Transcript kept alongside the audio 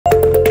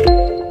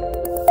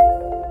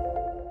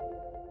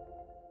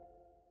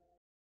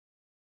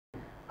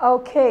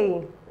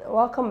Okay,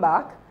 welcome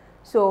back.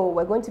 So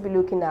we're going to be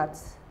looking at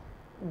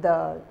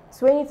the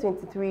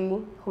 2023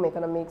 Home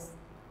Economics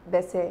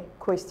Ssce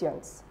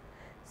questions.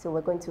 So we're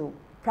going to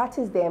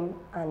practice them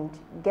and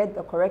get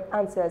the correct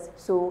answers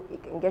so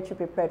it can get you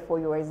prepared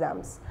for your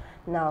exams.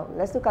 Now,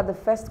 let's look at the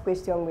first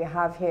question we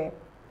have here.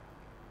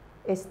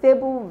 A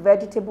stable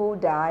vegetable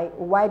dye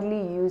widely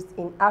used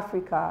in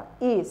Africa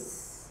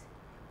is...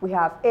 We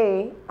have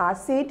A,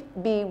 acid,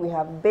 B, we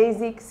have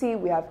basic, C,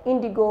 we have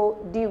indigo,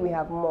 D, we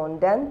have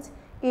mordant,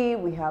 E,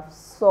 we have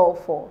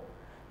sulfur.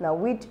 Now,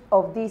 which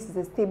of these is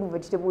a stable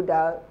vegetable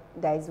dye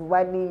that is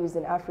widely used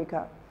in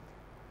Africa?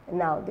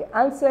 Now, the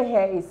answer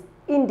here is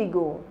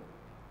indigo.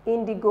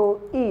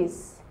 Indigo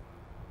is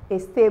a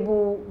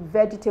stable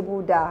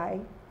vegetable dye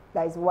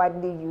that is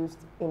widely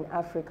used in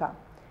Africa.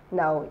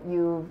 Now,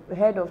 you've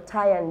heard of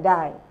tie and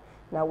dye.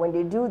 Now, when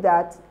they do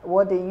that,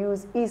 what they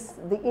use is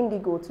the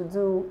indigo to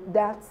do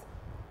that.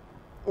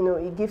 You know,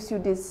 it gives you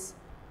this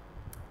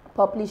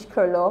purplish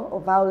color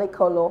or violet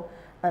color,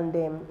 and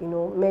then, you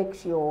know,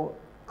 makes your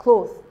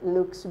clothes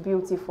looks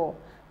beautiful.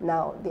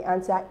 Now, the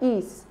answer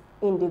is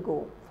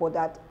indigo for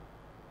that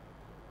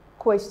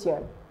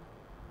question.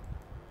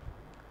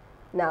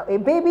 Now, a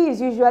baby is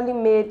usually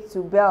made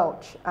to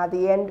belch at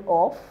the end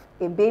of.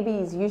 A baby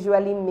is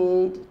usually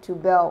made to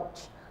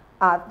belch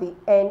at the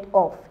end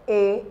of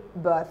A,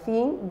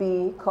 birthing,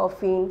 B,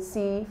 coughing,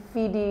 C,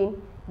 feeding,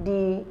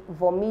 D,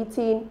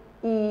 vomiting,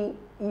 E,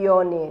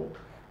 yawning.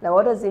 Now,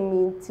 what does it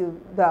mean to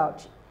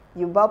belch?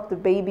 You burp the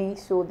baby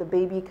so the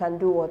baby can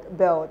do what?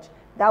 Belch.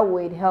 That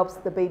way it helps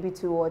the baby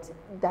to what?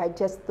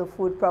 Digest the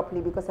food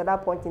properly, because at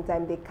that point in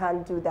time they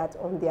can't do that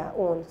on their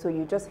own. So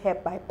you just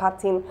help by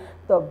patting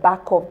the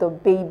back of the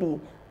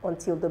baby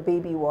until the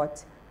baby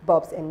what?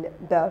 Burps and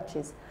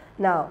belches.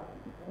 Now,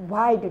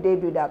 why do they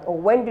do that, or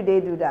when do they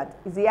do that?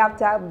 Is it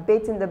after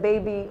bathing the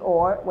baby,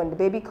 or when the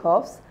baby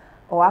coughs,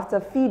 or after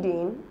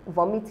feeding,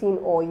 vomiting,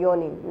 or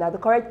yawning? Now, the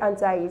correct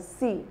answer is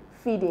C,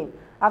 feeding.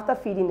 After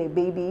feeding a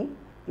baby,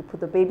 you put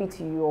the baby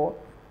to your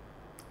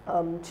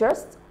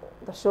chest,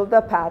 the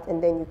shoulder pad,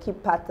 and then you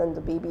keep patting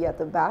the baby at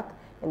the back,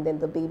 and then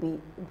the baby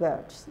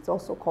belches. It's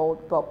also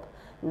called burp.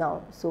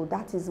 Now, so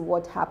that is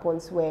what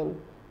happens when,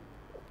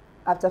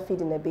 after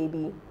feeding a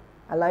baby,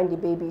 allowing the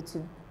baby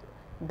to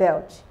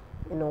belch,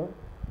 you know,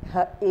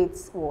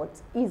 it's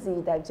what? Easy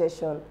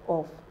digestion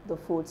of the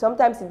food.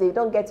 Sometimes if they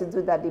don't get to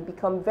do that, they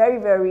become very,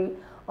 very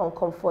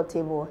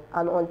uncomfortable,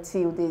 and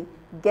until they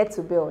get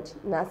to belch,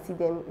 now see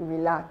them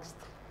relaxed.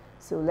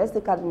 So let's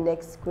look at the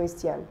next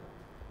question.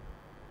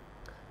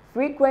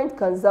 Frequent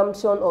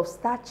consumption of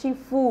starchy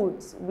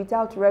foods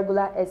without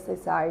regular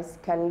exercise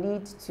can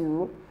lead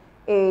to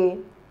A,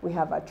 we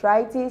have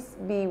arthritis,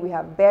 B, we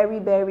have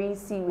beriberi,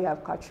 C, we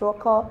have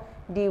kwashiorkor,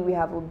 D, we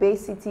have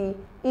obesity,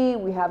 E,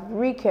 we have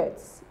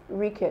rickets.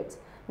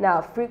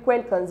 Now,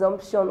 frequent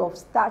consumption of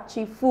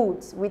starchy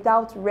foods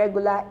without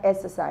regular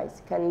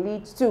exercise can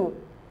lead to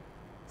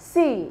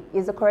C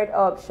is the correct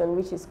option,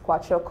 which is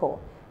kwashiorkor.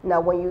 Now,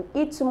 when you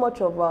eat too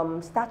much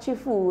of starchy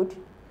food,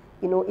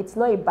 you know, it's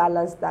not a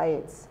balanced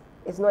diet.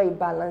 It's not a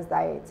balanced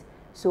diet.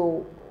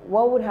 So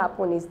what would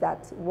happen is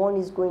that one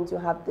is going to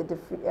have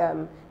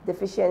the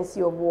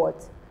deficiency of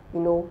what?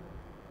 You know,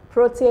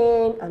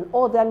 protein and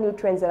other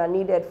nutrients that are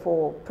needed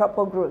for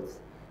proper growth.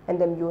 And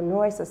then you're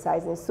not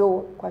exercising.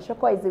 So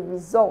kwashiorkor is the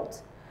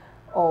result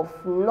of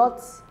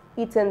not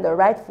eating the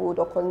right food,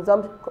 or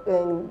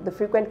the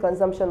frequent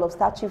consumption of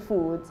starchy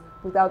foods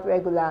without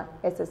regular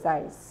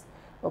exercise.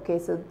 Okay,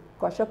 so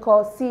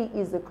kwashiorkor, C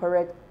is the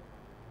correct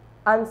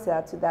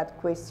answer to that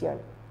question.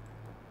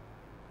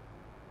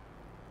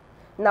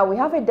 Now we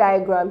have a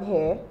diagram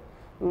here.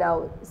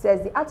 Now it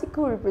says the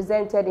article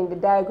represented in the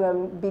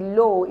diagram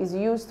below is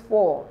used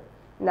for.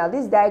 Now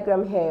this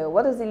diagram here,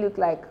 what does it look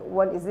like?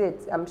 What is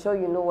it? I'm sure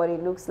you know what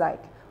it looks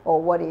like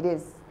or what it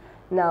is.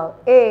 Now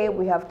A,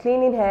 we have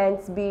cleaning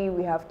hands. B,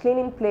 we have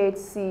cleaning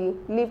plates. C,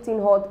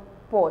 lifting hot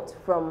pot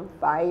from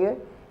fire.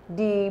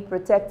 D,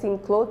 protecting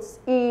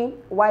clothes. E,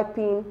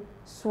 wiping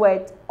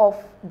sweat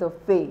off the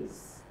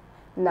face.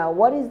 Now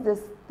what is this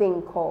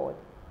thing called?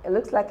 It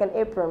looks like an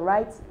apron,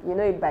 right? You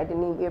know it by the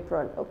name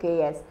apron. Okay,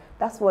 yes,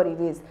 that's what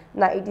it is.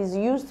 Now it is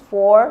used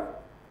for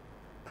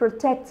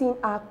protecting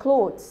our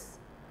clothes.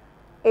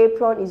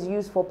 Apron is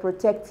used for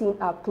protecting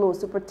our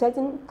clothes. So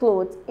protecting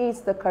clothes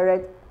is the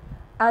correct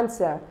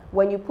answer.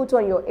 When you put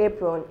on your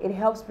apron, it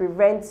helps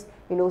prevent,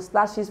 you know,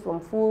 splashes from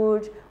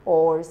food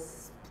or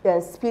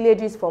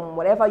spillages from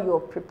whatever you're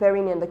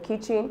preparing in the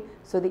kitchen.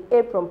 So the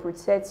apron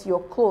protects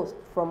your clothes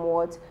from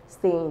what?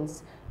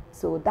 Stains.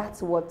 So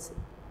that's what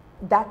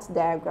that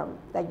diagram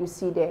that you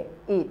see there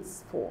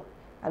is for,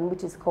 and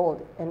which is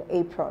called an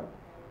apron.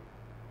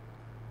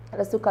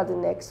 Let's look at the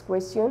next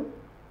question.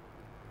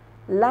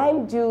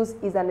 Lime juice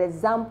is an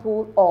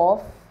example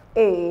of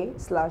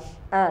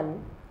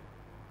A/N.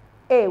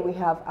 A, we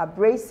have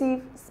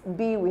abrasive.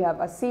 B, we have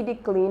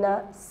acidic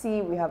cleaner.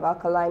 C, we have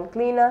alkaline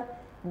cleaner.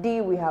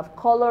 D, we have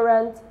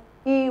colorant.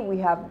 E, we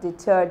have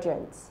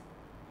detergent.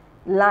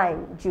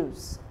 Lime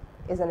juice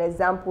is an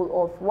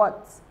example of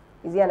what?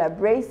 Is it an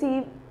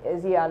abrasive?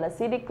 Is it an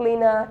acidic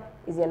cleaner?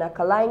 Is it an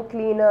alkaline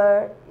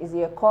cleaner? Is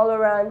it a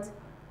colorant?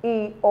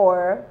 E,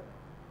 or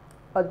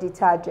a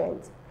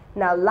detergent?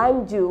 Now,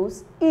 lime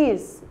juice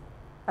is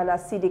an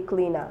acidic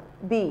cleaner.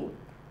 B,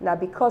 now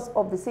because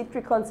of the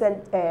citric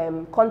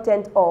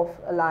content of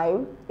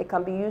lime, it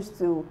can be used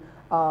to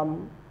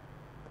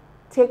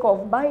take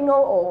off minor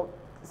or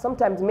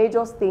sometimes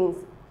major stains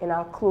in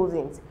our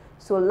clothing.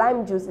 So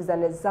lime juice is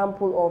an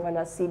example of an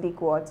acidic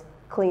what?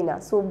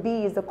 Cleaner. So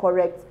B is the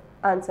correct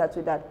answer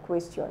to that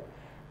question.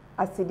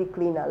 Acidic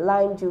cleaner.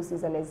 Lime juice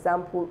is an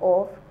example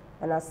of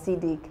an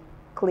acidic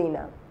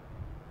cleaner.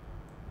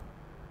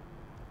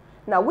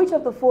 Now, which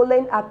of the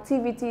following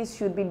activities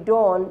should be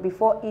done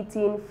before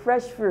eating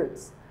fresh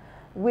fruits?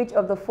 Which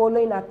of the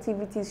following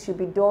activities should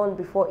be done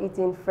before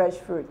eating fresh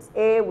fruits?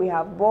 A, we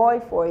have boil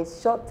for a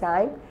short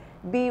time.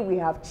 B, we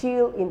have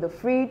chill in the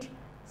fridge.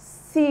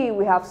 C,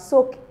 we have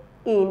soak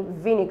in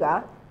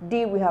vinegar.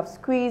 D, we have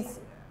squeeze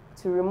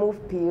to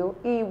remove peel.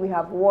 E, we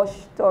have wash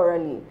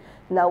thoroughly.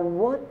 Now,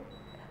 what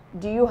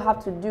do you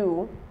have to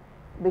do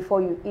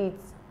before you eat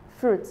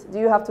fruits? Do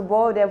you have to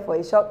boil them for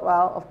a short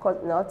while? Of course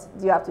not.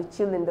 Do you have to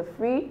chill in the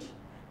fridge?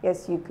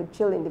 Yes, you could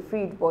chill in the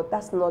fridge, but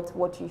that's not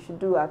what you should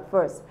do at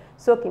first.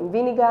 Soak in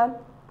vinegar?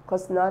 Of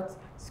course not.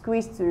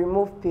 Squeeze to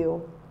remove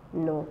peel?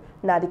 No.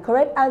 Now, the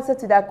correct answer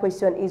to that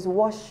question is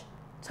wash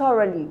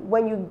thoroughly.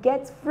 When you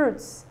get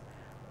fruits,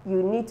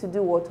 you need to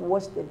do what?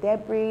 Wash the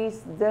debris,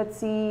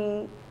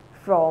 dirty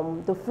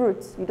from the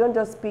fruits. You don't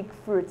just pick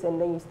fruits and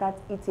then you start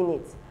eating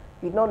it.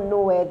 You don't know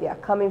where they are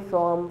coming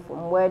from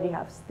where they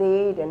have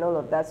stayed and all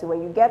of that. So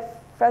when you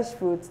get fresh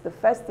fruits, the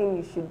first thing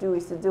you should do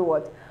is to do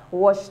what?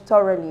 Wash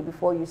thoroughly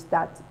before you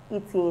start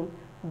eating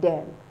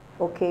them,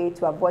 okay,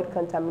 to avoid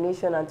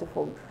contamination and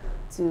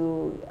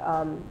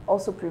to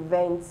also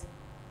prevent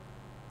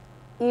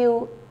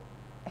ill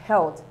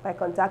health by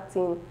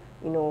contacting,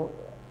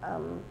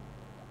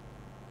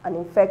 an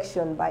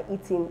infection by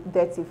eating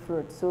dirty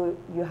fruit. So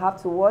you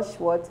have to wash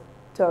what?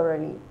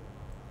 Thoroughly.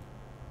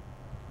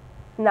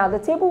 Now, the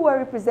tableware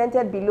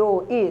represented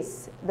below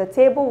is,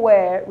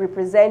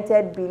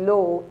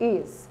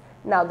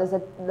 now there's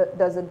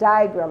a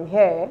diagram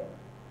here.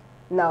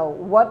 Now,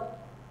 what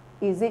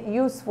is it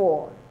used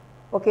for?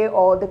 Okay,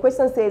 or the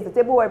question says the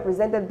tableware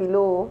represented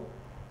below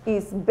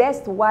is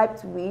best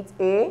wiped with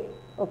a,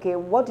 okay,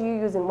 what do you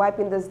use in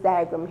wiping this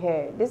diagram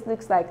here? This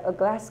looks like a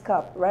glass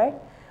cup, right?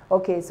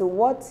 Okay, so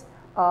what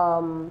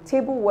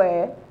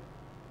tableware,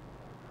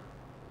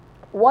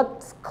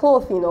 what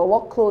cloth,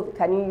 what cloth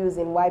can you use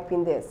in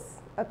wiping this?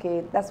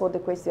 Okay, that's what the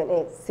question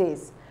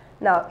says.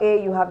 Now,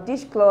 A, you have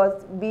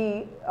dishcloth.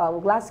 B,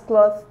 glass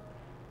cloth.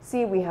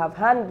 C, we have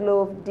hand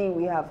glove. D,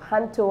 we have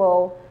hand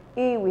towel.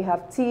 E, we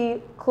have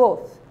tea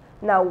cloth.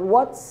 Now,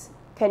 what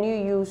can you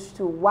use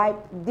to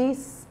wipe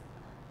this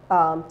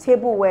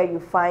tableware you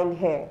find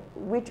here?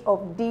 Which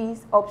of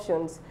these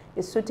options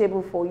is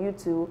suitable for you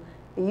to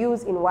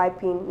use in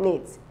wiping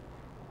it?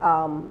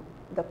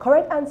 The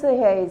correct answer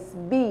here is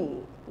B,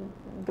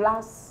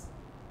 glass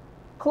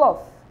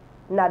cloth.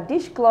 Now,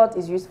 dishcloth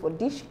is used for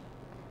dish,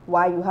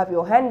 while you have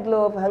your hand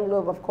glove. Hand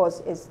glove, of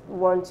course, is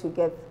one to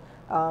get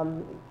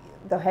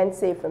the hand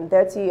safe from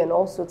dirty and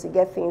also to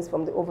get things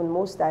from the oven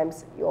most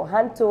times. Your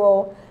hand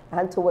towel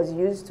is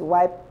used to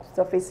wipe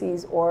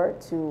surfaces or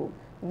to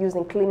use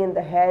in cleaning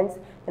the hands.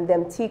 And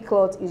then tea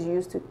cloth is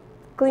used to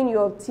clean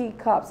your tea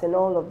cups and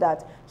all of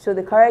that. So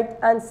the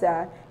correct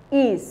answer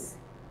is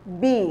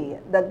B.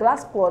 The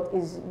glass cloth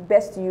is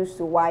best used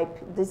to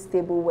wipe this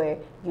tableware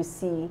you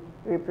see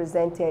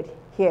represented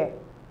here.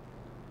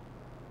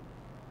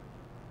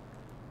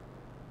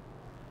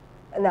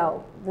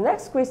 Now, the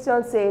next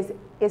question says,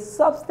 a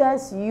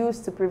substance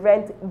used to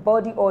prevent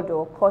body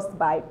odor caused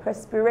by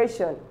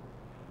perspiration.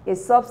 A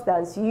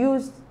substance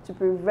used to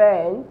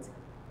prevent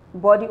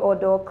body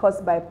odor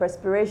caused by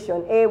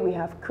perspiration. A, we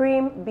have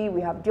cream. B,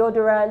 we have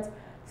deodorant.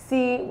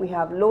 C, we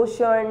have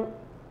lotion.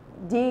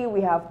 D,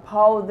 we have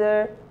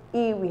powder.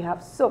 E, we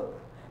have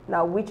soap.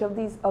 Now, which of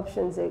these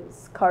options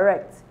is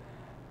correct?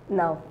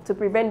 Now, to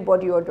prevent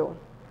body odor.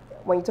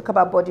 When you talk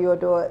about body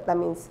odor, that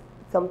means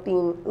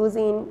something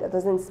oozing that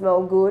doesn't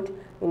smell good,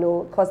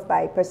 caused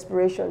by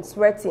perspiration,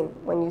 sweating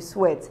when you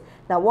sweat.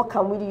 Now, what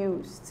can we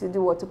use to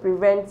do or to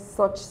prevent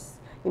such,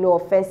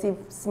 offensive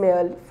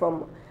smell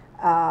from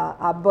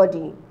our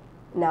body?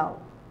 Now,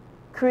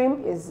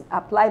 cream is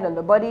applied on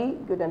the body,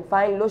 good and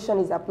fine. Lotion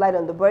is applied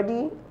on the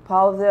body.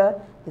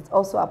 Powder is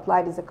also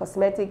applied as a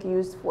cosmetic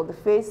used for the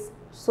face.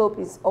 Soap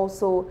is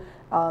also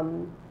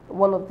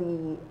one of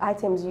the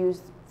items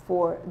used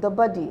for the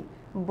body.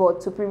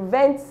 But to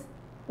prevent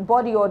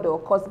body odor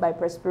caused by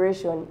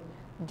perspiration,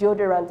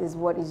 deodorant is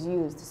what is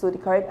used. So the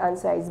correct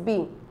answer is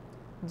B.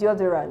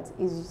 Deodorant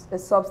is a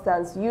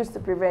substance used to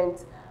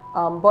prevent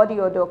body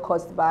odor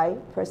caused by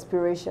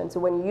perspiration. So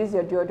when you use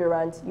your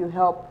deodorant, you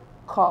help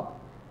curb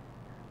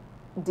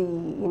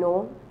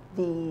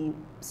the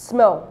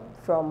smell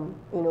from,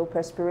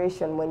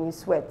 perspiration when you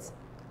sweat.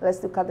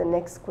 Let's look at the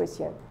next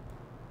question.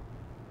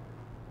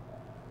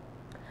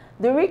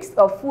 The risks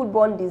of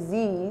foodborne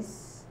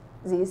disease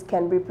disease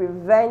can be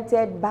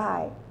prevented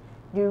by.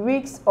 The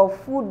risks of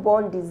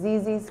foodborne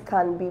diseases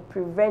can be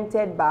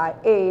prevented by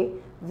A.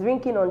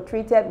 Drinking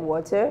untreated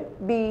water,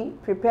 B.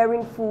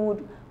 Preparing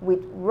food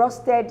with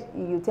rusted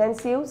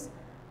utensils,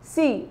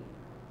 C.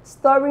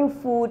 Storing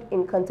food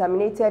in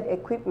contaminated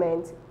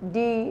equipment,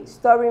 D.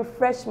 Storing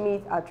fresh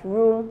meat at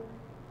room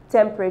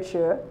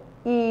temperature,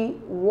 E.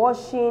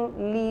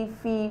 Washing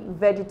leafy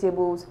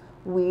vegetables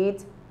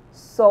with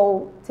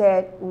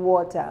salted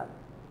water.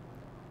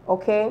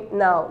 Okay,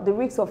 now the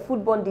risks of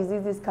foodborne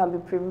diseases can be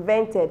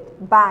prevented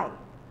by.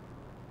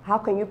 How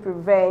can you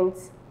prevent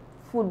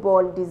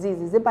foodborne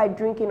disease? Is it by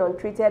drinking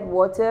untreated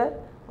water?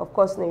 Of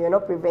course, no, you're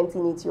not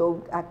preventing it.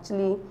 You're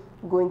actually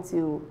going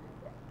to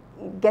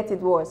get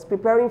it worse.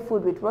 Preparing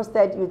food with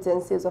rusted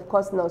utensils? Of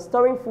course, no.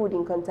 Storing food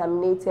in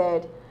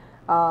contaminated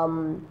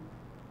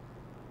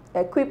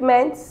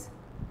equipment? It's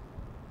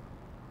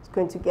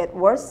going to get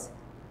worse.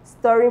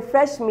 Storing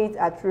fresh meat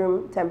at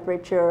room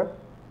temperature?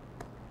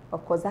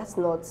 Of course, that's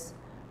not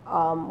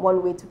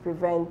one way to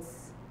prevent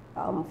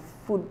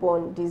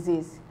foodborne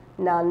disease.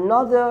 Now,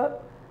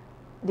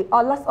 the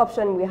last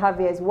option we have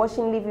here is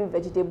washing leafy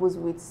vegetables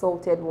with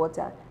salted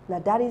water. Now,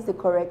 that is the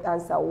correct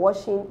answer,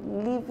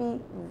 washing leafy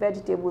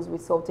vegetables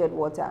with salted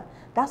water.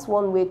 That's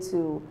one way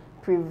to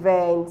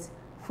prevent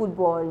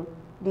foodborne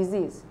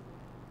disease.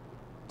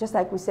 Just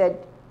like we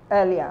said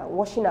earlier,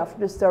 washing our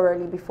fruits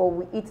thoroughly before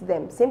we eat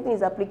them. Same thing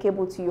is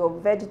applicable to your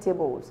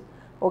vegetables.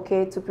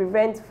 Okay, to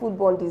prevent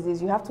foodborne disease,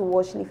 you have to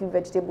wash leafy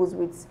vegetables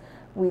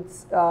with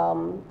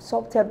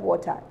salted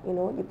water. You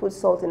know, you put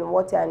salt in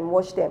water and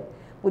wash them.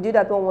 We do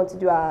that when we want to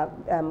do our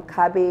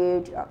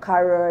cabbage, our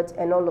carrot,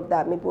 and all of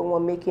that. Maybe when we're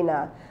making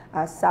a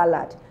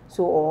salad,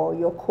 so, or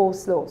your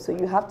coleslaw. So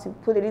you have to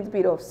put a little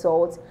bit of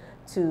salt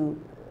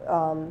to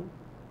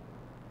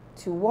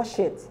wash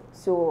it,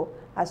 so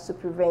as to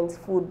prevent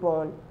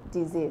foodborne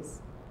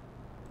disease.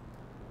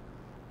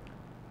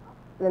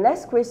 The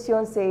next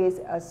question says,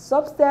 a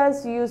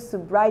substance used to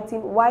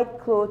brighten white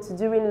clothes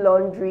during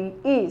laundry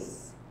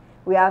is.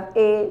 We have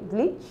A,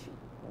 bleach,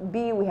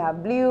 B, we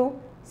have blue,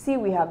 C,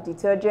 we have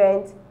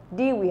detergent,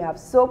 D, we have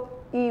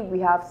soap, E, we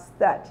have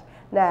starch.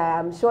 Now,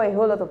 I'm sure a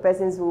whole lot of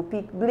persons will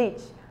pick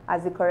bleach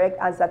as the correct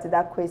answer to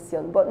that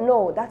question, but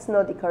no, that's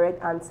not the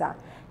correct answer.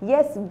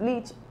 Yes,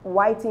 bleach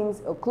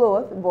whitens a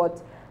cloth,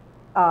 but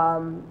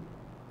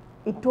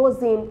it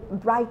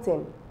doesn't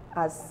brighten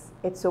as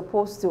it's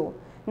supposed to.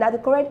 Now, the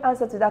correct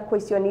answer to that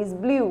question is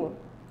blue.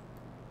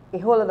 A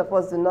whole lot of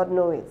us do not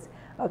know it.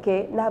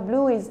 Okay, now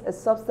blue is a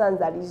substance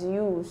that is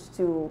used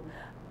to,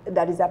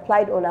 that is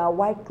applied on our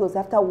white clothes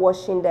after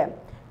washing them.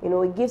 You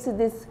know, it gives it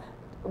this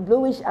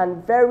bluish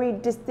and very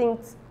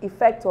distinct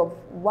effect of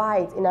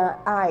white in our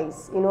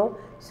eyes, you know.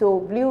 So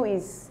blue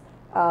is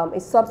a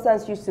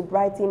substance used to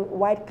brighten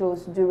white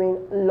clothes during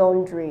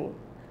laundry.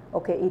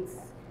 Okay, it's,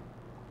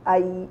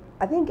 I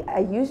think I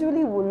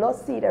usually will not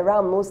see it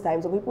around most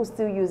times, but people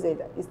still use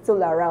it. It's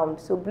still around.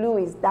 So blue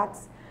is that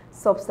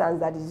substance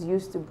that is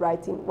used to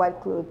brighten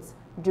white clothes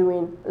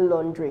during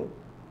laundry.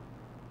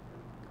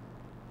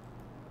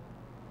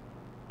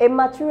 A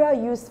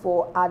material used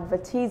for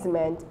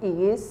advertisement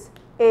is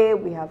A,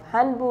 we have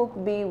handbook,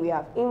 B, we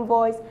have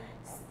invoice,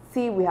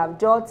 C, we have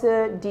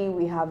jotter, D,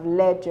 we have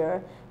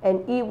ledger,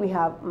 and E, we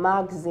have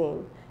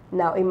magazine.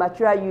 Now, a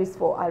material used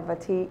for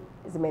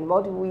advertisement,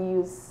 what do we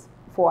use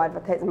for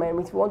advertisement?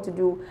 If you want to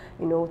do,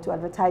 you know, to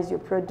advertise your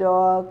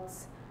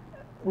products,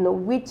 you know,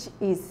 which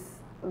is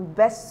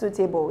best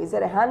suitable? Is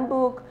it a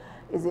handbook?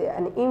 Is it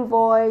an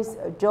invoice,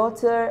 a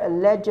jotter, a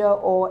ledger,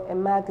 or a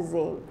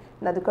magazine?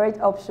 Now, the correct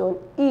option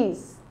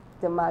is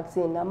the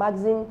magazine. Now,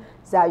 magazines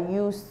are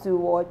used to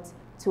what?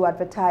 To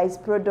advertise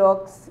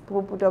products.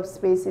 People put up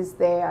spaces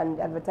there and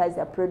advertise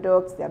their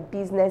products, their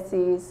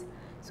businesses.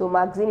 So,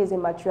 magazine is a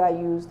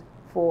material used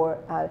for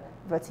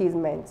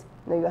advertisement.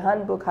 Now, your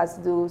handbook has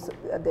to do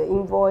the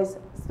invoice,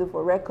 has to do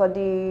for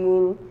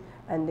recording,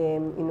 and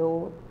then, you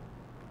know,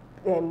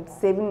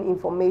 saving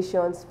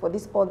information for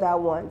these other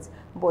ones.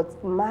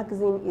 But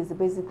magazine is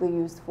basically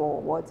used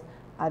for what?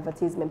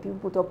 Advertisement.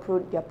 People put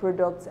up their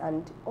products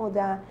and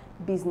other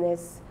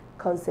business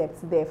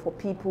concepts there for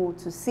people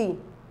to see.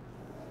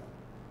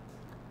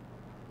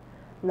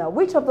 Now,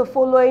 which of the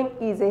following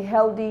is a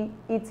healthy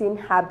eating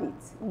habit?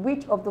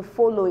 Which of the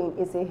following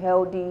is a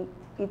healthy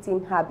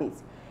eating habit?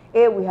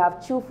 A, we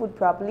have chew food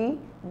properly.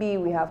 B,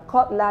 we have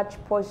cut large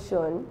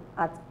portion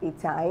at a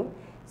time.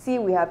 C,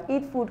 we have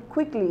eat food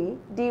quickly.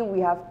 D, we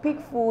have pick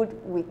food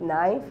with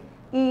knife.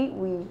 E,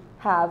 we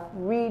have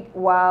read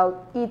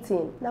while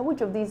eating. Now,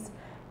 which of these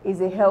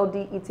is a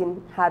healthy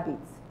eating habit?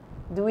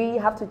 Do we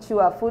have to chew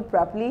our food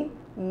properly?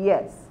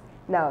 Yes.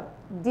 Now,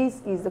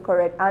 this is the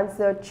correct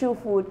answer, chew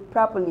food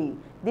properly.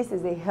 This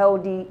is a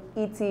healthy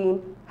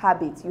eating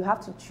habit. You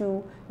have to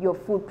chew your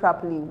food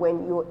properly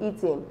when you're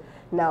eating.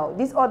 Now,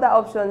 these other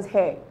options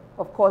here,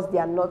 of course, they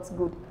are not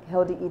good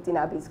healthy eating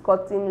habits.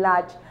 Cutting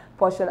large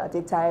portion at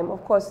a time,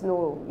 of course,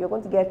 no, you're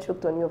going to get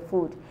choked on your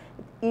food.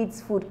 Eat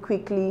food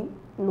quickly,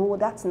 no,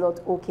 that's not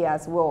okay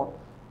as well.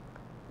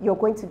 You're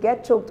going to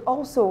get choked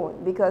also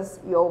because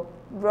your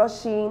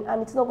rushing,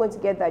 and it's not going to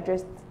get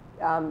digested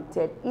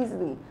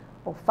easily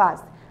or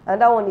fast.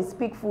 Another one is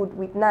pick food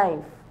with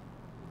knife.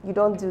 You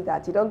don't do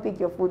that. You don't pick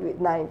your food with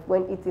knife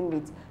when eating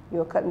with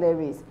your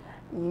cutleries.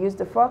 You use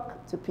the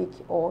fork to pick,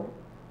 or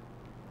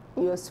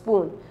your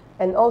spoon.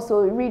 And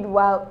also read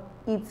while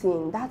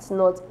eating. That's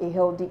not a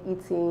healthy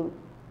eating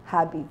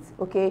habit,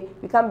 okay?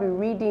 You can't be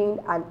reading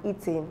and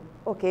eating,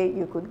 okay?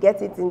 You could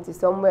get it into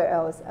somewhere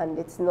else and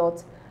it's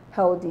not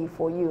healthy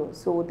for you.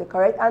 So the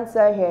correct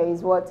answer here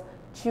is what?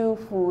 Chew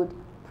food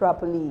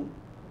properly.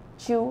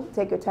 Chew,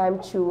 take your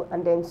time, chew,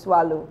 and then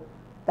swallow.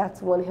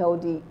 That's one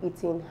healthy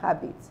eating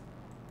habit.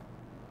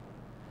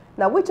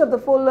 Now, which of the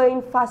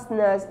following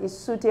fasteners is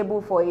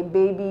suitable for a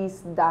baby's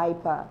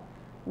diaper?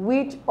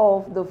 Which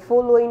of the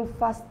following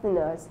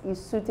fasteners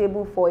is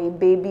suitable for a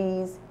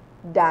baby's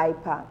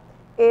diaper?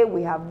 A,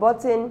 we have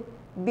button.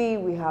 B,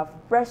 we have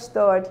press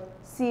stud.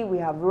 C, we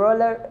have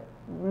roller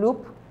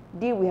loop.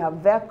 D, we have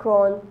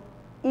Velcro.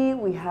 E,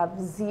 we have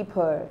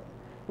zipper.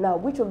 Now,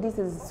 which of these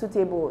is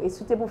suitable? A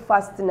suitable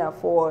fastener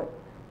for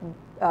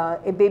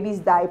a baby's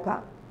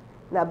diaper.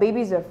 Now,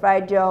 babies are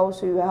fragile,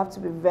 so you have to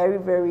be very,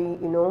 very,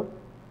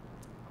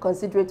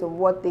 considerate of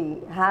what they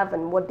have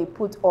and what they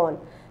put on.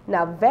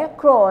 Now,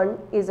 Velcro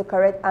is the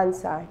correct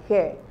answer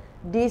here.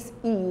 This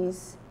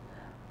is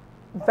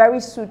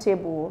very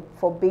suitable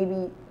for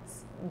baby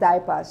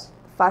diapers,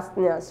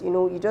 fasteners.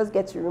 You just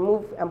get to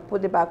remove and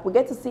put it back. We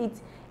get to see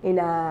it in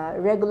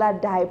regular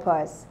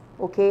diapers,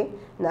 okay?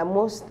 Now,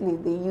 mostly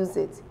they use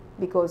it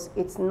because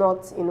it's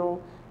not,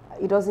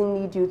 it doesn't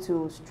need you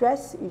to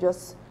stress. You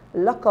just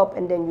lock up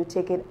and then you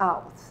take it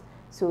out.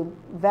 So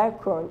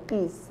Velcro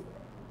is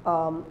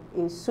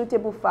a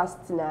suitable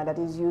fastener that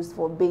is used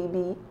for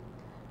baby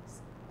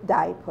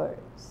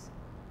diapers.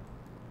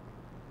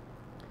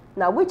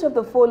 Now, which of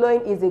the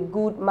following is a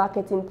good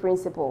marketing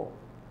principle?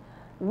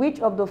 Which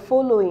of the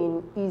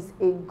following is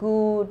a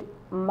good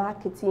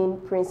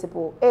marketing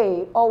principle?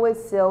 A, always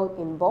sell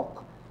in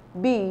bulk.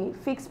 B,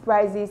 fix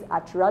prices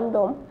at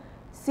random.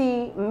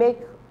 C, make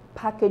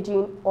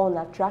packaging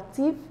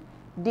unattractive.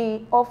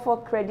 D, offer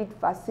credit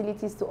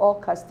facilities to all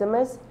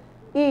customers.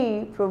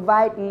 E,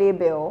 provide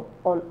label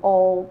on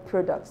all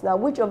products. Now,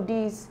 which of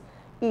these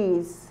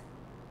is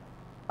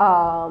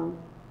a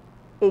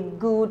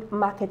good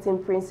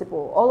marketing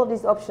principle? All of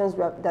these options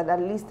that are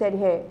listed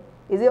here.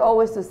 Is it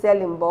always to sell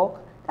in bulk?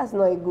 That's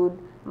not a good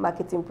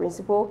marketing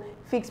principle.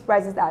 Fixed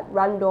prices at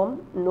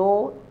random?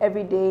 No.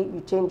 Every day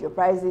you change your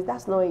prices?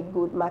 That's not a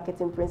good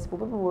marketing principle.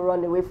 People will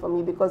run away from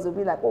you because they'll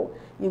be like, oh,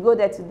 you go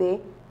there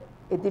today,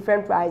 a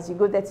different price. You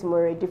go there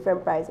tomorrow, a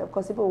different price. Of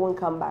course, people won't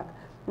come back.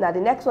 Now,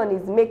 the next one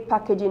is make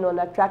packaging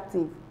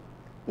unattractive.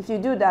 If you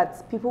do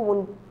that, people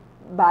won't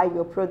buy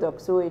your product,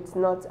 so it's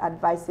not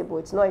advisable.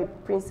 It's not a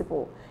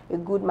principle, a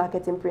good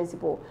marketing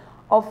principle.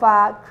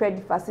 Offer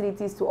credit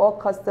facilities to all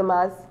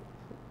customers.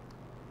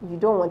 You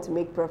don't want to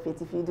make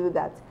profit if you do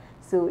that,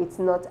 so it's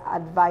not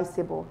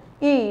advisable.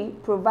 E,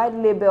 provide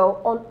label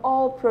on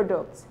all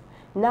products.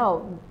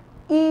 Now,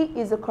 E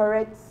is the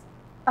correct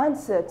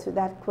answer to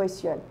that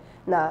question.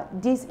 Now,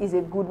 this is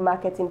a good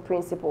marketing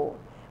principle.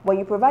 When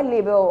you provide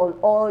label on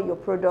all your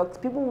products,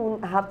 people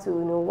won't have to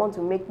want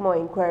to make more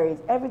inquiries.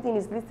 Everything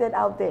is listed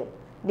out there.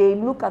 They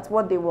look at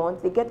what they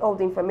want. They get all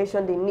the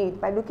information they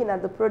need by looking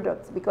at the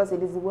products because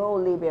it is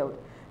well labeled.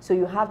 So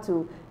you have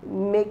to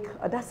make,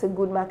 that's a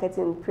good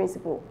marketing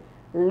principle,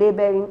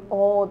 labeling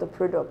all the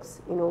products,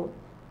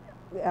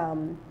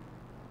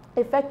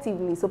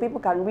 effectively, so people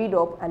can read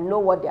up and know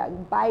what they are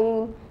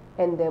buying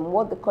and then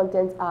what the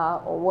contents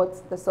are or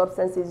what the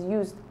substances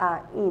used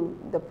are in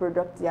the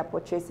product they are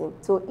purchasing.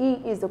 So E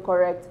is the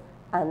correct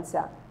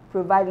answer.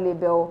 Provide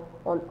label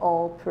on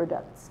all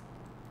products.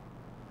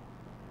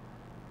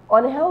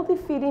 Unhealthy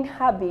feeding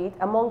habit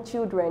among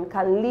children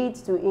can lead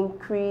to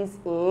increase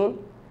in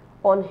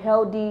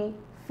unhealthy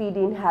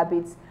feeding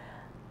habits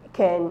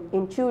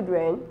in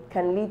children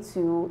can lead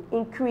to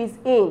increase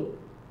in.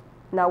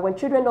 Now, when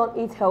children don't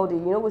eat healthy,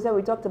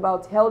 we talked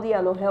about healthy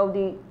and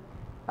unhealthy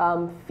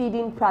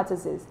feeding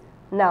practices.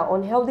 Now,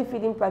 unhealthy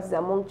feeding practices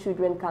among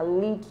children can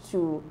lead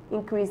to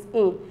increase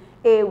in.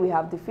 A, we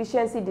have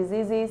deficiency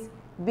diseases.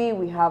 B,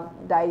 we have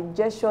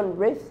digestion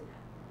risks.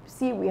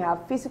 C, we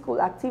have physical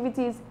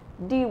activities.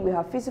 D, we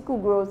have physical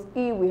growth.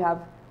 E, we have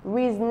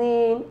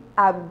reasoning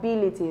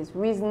abilities.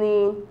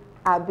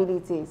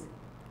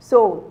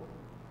 So,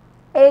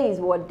 A is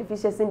what?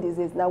 Deficiency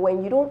disease. Now,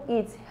 when you don't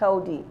eat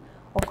healthy,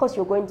 of course,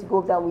 you're going to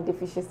go down with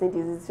deficiency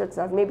diseases such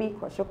as maybe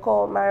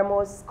kwashiorkor,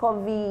 marmos,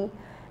 scurvy,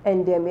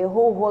 and then a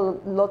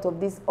whole lot of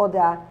these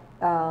other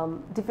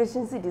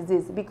deficiency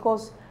disease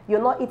because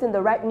you're not eating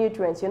the right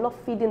nutrients. You're not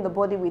feeding the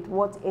body with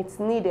what it's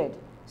needed.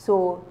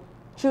 So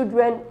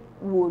children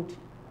would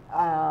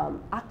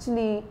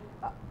actually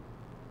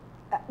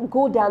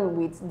go down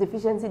with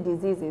deficiency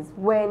diseases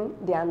when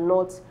they are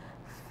not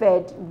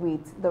fed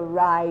with the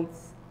right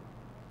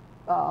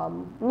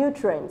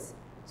nutrients.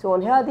 So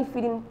unhealthy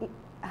feeding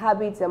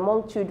habits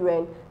among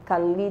children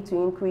can lead to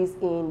increase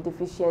in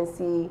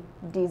deficiency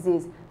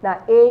disease.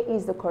 Now, A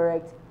is the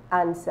correct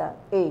answer.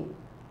 A.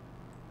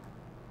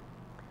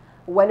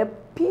 When a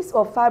piece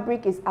of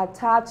fabric is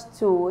attached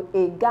to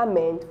a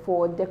garment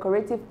for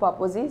decorative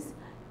purposes,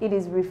 it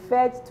is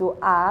referred to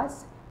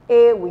as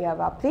A, we have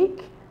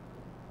applique,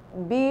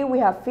 B, we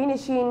have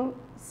finishing,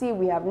 C,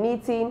 we have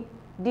knitting,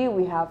 D,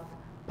 we have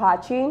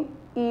patching,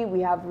 E, we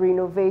have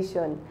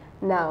renovation.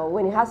 Now,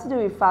 when it has to do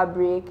with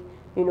fabric,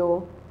 you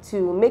know,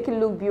 to make it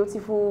look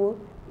beautiful,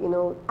 you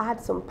know,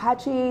 add some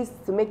patches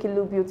to make it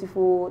look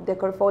beautiful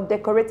for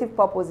decorative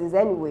purposes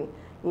anyway,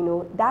 you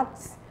know, that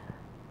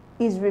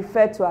is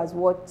referred to as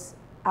what?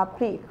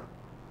 Applique.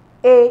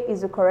 A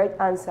is the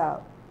correct answer.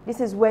 This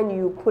is when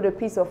you put a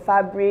piece of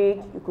fabric,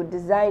 you could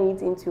design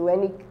it into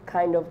any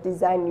kind of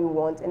design you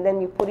want, and then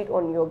you put it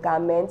on your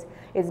garment.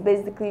 It's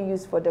basically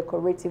used for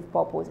decorative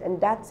purpose, and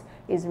that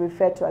is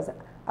referred to as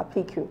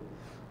applique.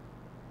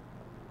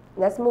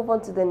 Let's move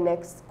on to the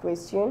next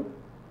question.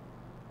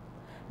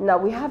 Now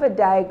we have a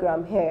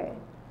diagram here.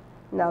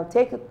 Now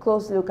take a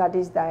close look at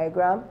this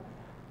diagram.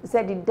 It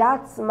said the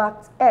dots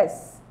marked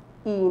S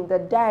in the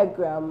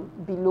diagram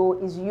below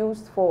is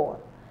used for.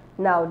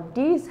 Now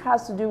this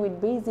has to do with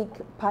basic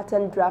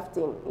pattern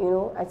drafting. You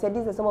know, I said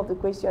these are some of the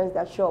questions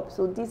that show up.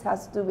 So this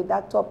has to do with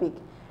that topic.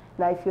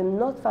 Now if you're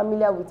not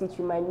familiar with it,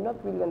 you might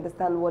not really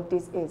understand what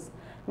this is.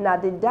 Now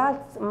the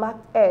dots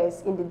marked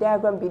S in the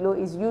diagram below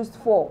is used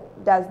for.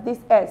 That's this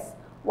S.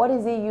 What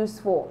is it used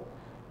for?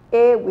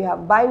 A, we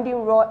have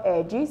binding raw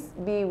edges.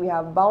 B, we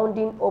have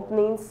bounding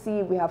openings.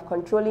 C, we have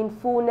controlling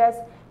fullness.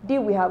 D,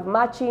 we have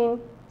matching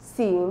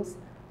seams.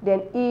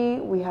 Then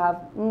E, we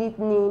have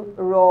neatening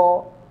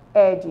raw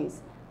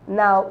edges.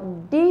 Now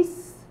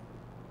this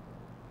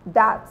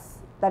dots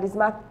that is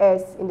marked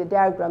S in the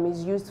diagram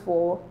is used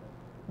for.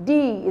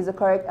 D is the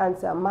correct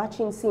answer,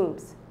 matching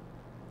seams.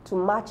 To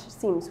match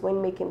seams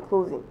when making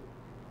clothing.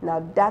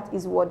 Now that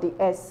is what the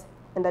S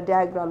in the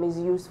diagram is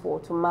used for,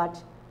 to match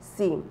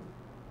seam.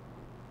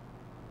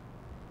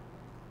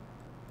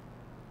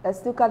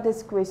 Let's look at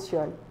this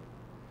question.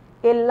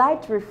 A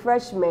light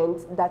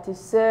refreshment that is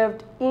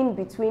served in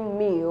between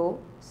meals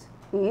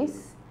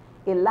is,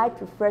 a light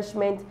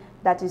refreshment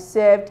that is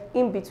served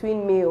in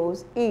between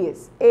meals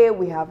is, A,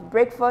 we have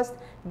breakfast,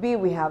 B,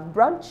 we have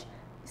brunch,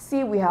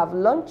 C, we have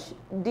lunch,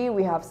 D,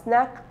 we have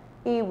snack,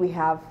 E, we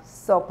have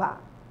supper,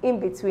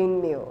 in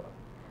between meal.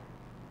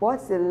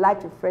 What's the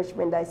light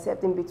refreshment that is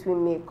served in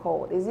between meal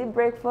called? Is it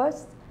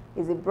breakfast?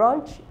 Is it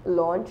brunch,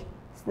 lunch,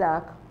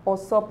 snack, or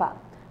supper?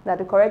 Now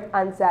the correct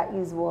answer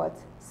is what?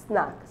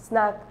 Snack.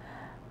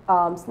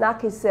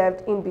 Snack is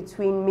served in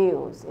between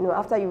meals. You know,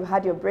 after you've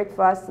had your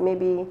breakfast,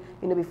 maybe,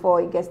 you know,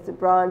 before it gets to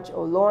brunch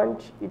or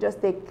lunch, you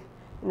just take,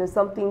 you know,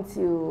 something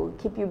to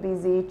keep you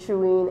busy,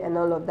 chewing and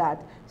all of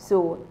that.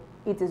 So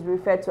it is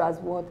referred to as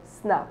what?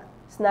 Snack.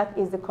 Snack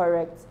is the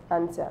correct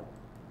answer.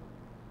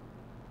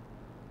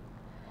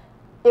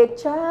 A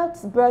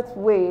child's birth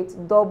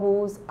weight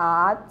doubles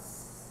at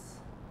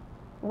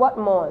what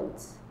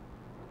month?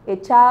 A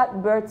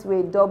child's birth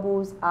weight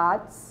doubles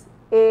at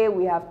A,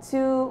 we have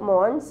 2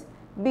 months,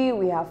 B,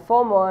 we have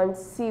 4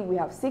 months, C, we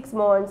have 6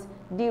 months,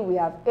 D, we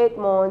have 8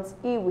 months,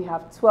 E, we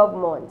have 12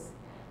 months.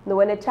 Now,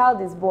 when a child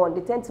is born,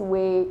 they tend to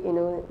weigh, you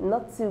know,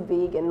 not too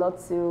big and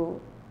not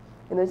too,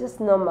 you know, just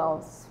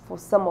normal for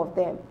some of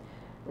them.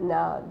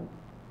 Now,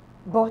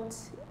 but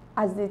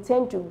as they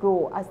tend to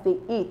grow, as they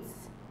eat,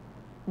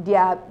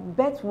 their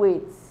birth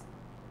weight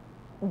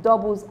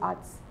doubles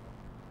at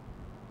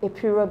a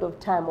period of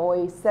time or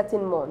a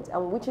certain month.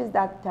 And which is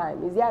that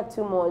time? Is there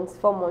 2 months,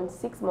 4 months,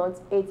 6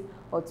 months, 8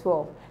 or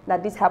 12? Now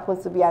this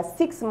happens to be at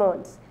 6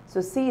 months.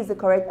 So C is the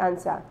correct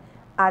answer.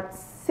 At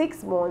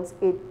 6 months,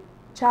 a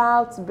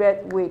child's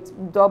birth weight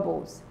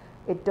doubles.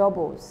 It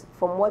doubles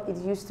from what it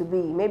used to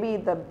be. Maybe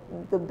the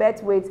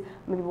birth weight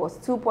maybe was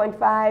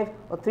 2.5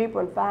 or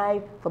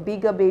 3.5, for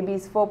bigger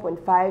babies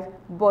 4.5,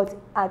 but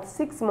at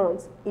 6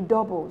 months it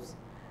doubles.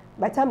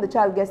 By the time the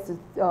child gets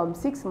to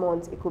 6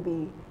 months, it could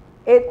be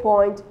 8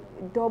 point,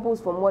 it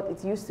doubles from what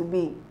it used to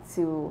be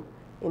to,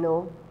 you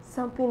know,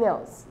 something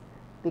else,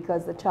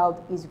 because the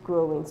child is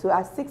growing. So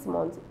at 6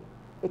 months,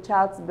 a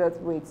child's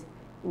birth weight,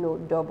 you know,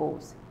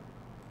 doubles.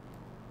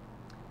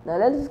 Now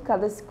let's look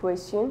at this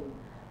question.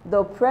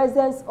 The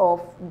presence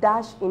of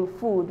dash in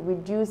food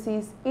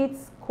reduces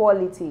its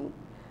quality.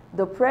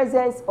 The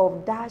presence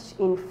of dash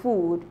in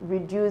food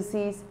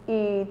reduces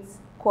its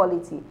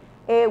quality.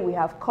 A, we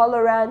have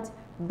colorant.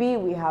 B,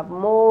 we have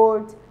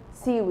mold.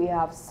 C, we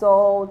have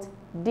salt.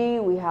 D,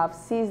 we have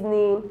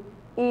seasoning.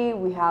 E,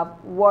 we have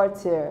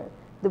water.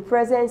 The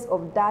presence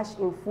of dash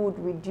in food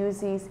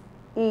reduces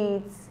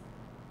its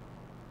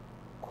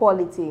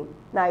quality.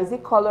 Now, is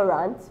it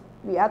colorant?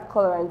 We add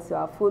colorant to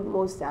our food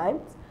most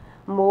times.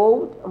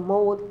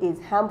 Mold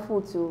is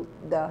harmful to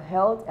the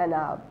health and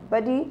our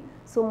body.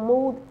 So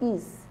mold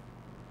is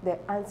the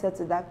answer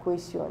to that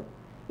question.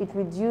 It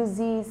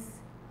reduces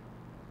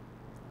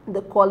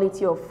the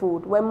quality of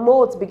food. When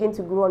molds begin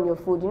to grow on your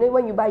food, you know,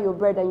 when you buy your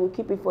bread and you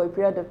keep it for a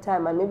period of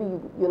time and maybe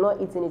you're not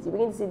eating it, you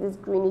begin to see this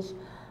greenish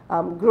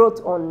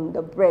growth on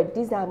the bread.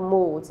 These are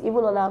molds,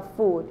 even on our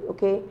food,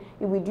 okay?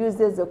 It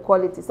reduces the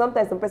quality.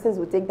 Sometimes some persons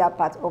will take that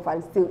part off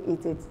and still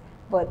eat it,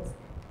 but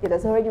it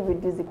has already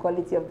reduced the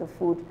quality of the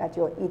food that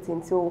you're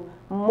eating. So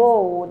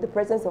mold, the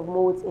presence of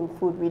molds in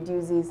food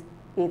reduces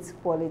its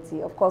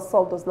quality. Of course,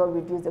 salt does not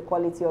reduce the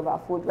quality of our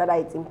food, rather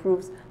it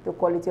improves the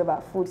quality of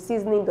our food.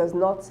 Seasoning does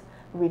not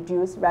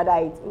reduce, rather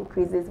it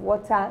increases.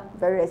 Water,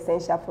 very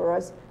essential for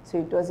us, so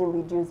it doesn't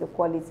reduce the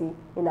quality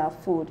in our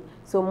food.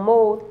 So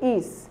mold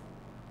is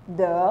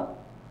the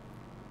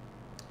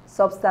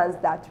substance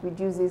that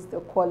reduces the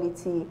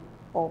quality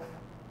of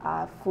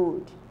our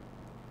food.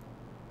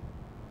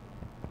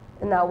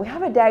 Now we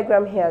have a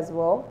diagram here as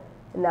well.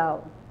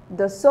 Now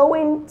the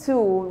sewing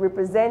tool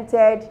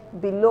represented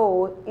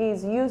below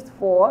is used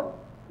for,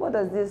 what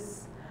does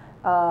this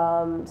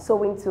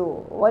sewing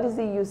tool, what is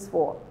it used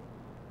for?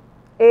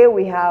 A,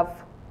 we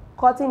have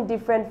cutting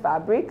different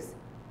fabrics.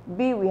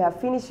 B, we have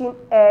finishing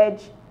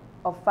edge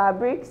of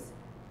fabrics.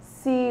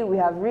 C, we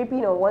have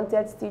ripping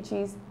unwanted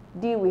stitches.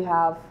 D, we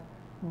have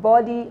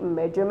body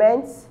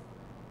measurements.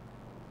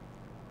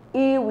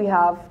 E, we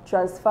have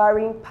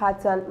transferring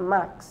pattern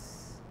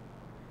marks.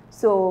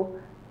 So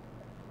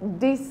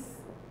this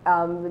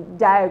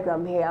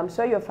diagram here, I'm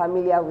sure you're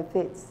familiar with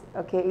it.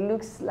 Okay, it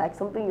looks like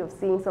something you've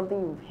seen, something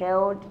you've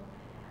held,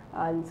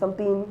 and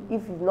something,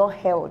 if you've not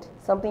held,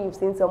 something you've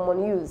seen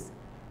someone use.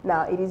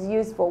 Now, it is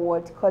used for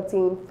what?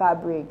 Cutting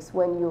fabrics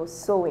when you're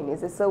sewing.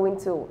 It's a sewing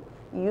tool.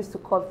 You used to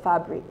cut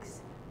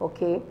fabrics,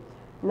 okay?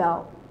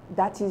 Now,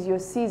 that is your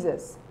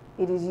scissors.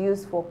 It is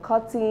used for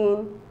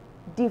cutting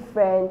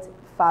different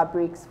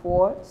fabrics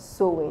for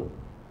sewing.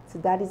 So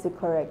that is the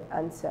correct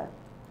answer.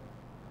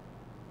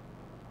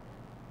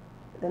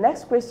 The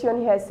next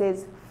question here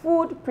says,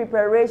 food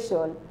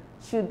preparation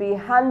should be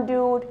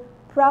handled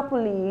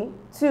properly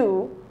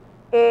to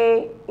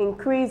A,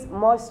 increase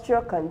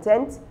moisture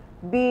content,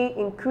 B,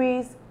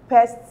 increase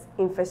pest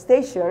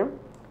infestation,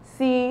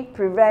 C,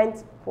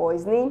 prevent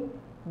poisoning,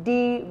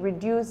 D,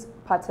 reduce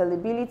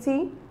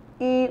palatability,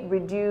 E,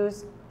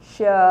 reduce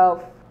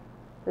shelf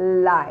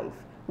life.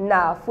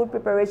 Now, food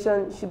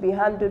preparation should be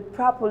handled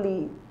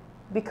properly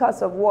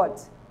because of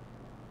what?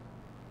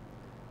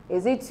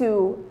 Is it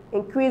to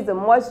increase the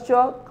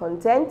moisture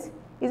content?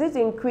 Is it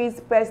to increase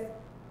pest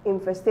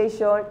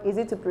infestation? Is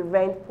it to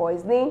prevent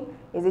poisoning?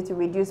 Is it to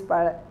reduce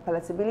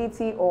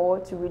palatability or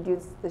to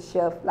reduce the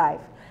shelf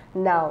life?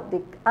 Now,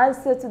 the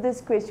answer to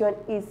this question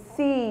is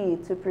C,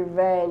 to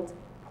prevent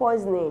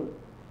poisoning.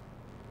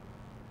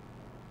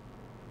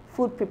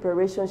 Food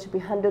preparation should be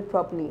handled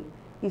properly.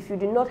 If you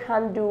do not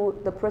handle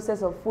the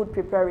process of food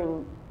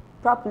preparing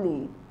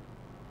properly,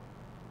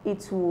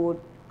 it would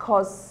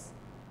cause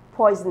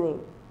poisoning,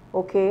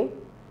 okay?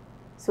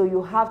 So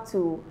you have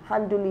to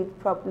handle it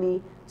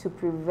properly to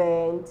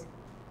prevent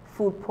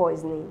food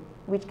poisoning,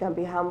 which can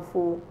be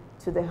harmful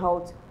to the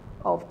health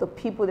of the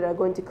people that are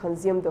going to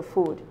consume the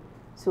food.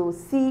 So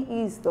C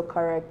is the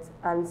correct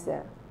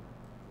answer.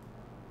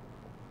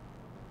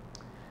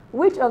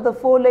 Which of the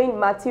following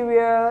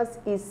materials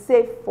is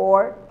safe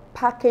for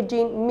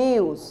packaging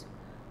meals?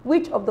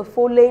 Which of the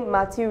following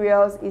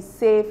materials is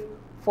safe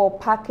for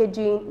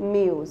packaging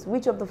meals?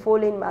 Which of the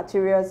following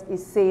materials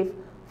is safe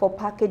for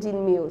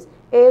packaging meals?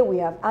 A, we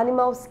have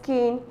animal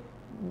skin.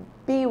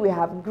 B, we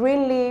have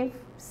green leaf.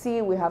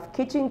 C, we have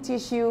kitchen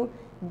tissue.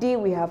 D,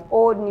 we have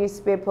old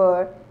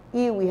newspaper.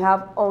 E, we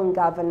have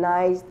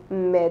ungalvanized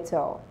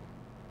metal.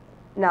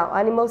 Now,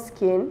 animal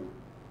skin,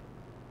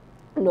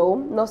 no,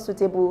 not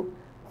suitable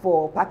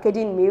for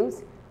packaging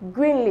meals.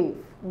 Green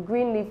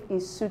leaf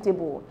is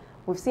suitable.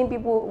 We've seen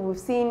people,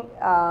 seen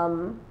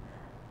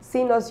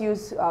us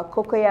use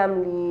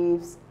cocoyam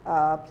leaves,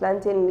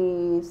 plantain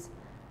leaves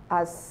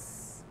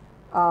as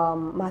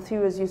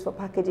materials used for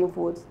packaging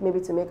foods, maybe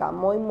to make our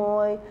moi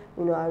moi,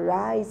 you know, our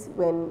rice,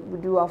 when we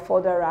do our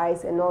further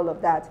rice and all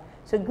of that.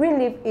 So green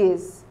leaf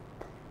is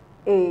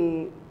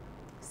a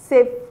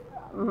safe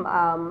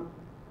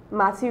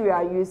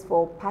material used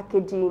for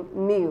packaging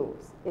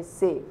meals. It's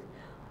safe.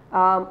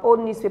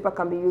 Old newspaper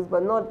can be used,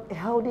 but not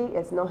healthy.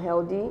 It's not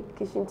healthy.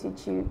 Kitchen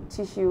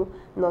tissue,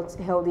 not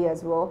healthy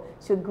as well.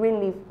 So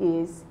green leaf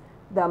is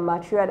the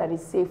material that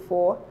is safe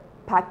for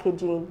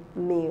packaging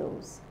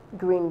meals.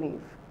 Green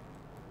leaf.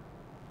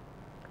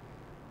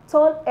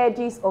 Torn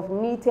edges of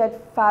knitted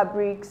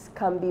fabrics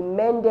can be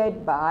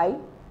mended by.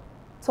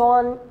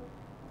 Torn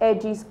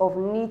edges of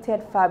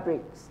knitted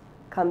fabrics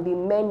can be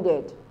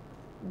mended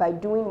by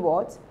doing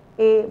what?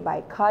 A,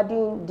 by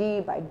carding.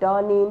 D, by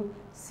darning.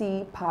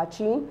 C,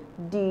 patching.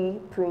 D,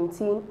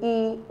 printing.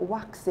 E,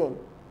 waxing.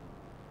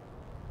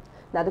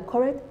 Now, the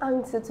correct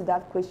answer to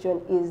that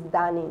question is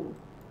darning.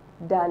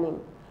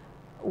 Darning.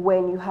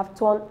 When you have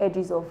torn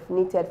edges of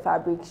knitted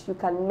fabrics, you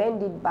can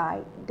mend it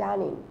by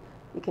darning.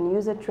 You can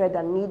use a thread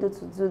and needle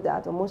to do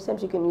that, or most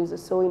times you can use a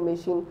sewing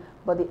machine,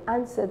 but the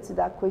answer to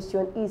that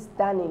question is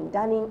darning.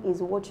 Darning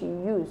is what you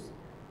use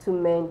to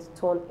mend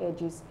torn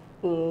edges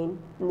in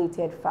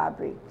knitted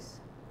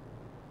fabrics.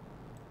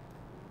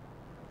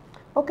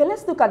 Okay,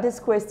 let's look at this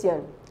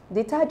question.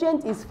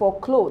 Detergent is for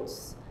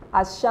clothes,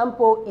 as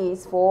shampoo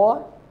is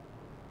for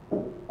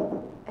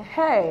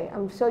hair.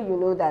 I'm sure you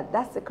know that.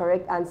 That's the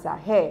correct answer,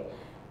 hair.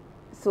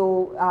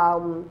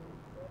 So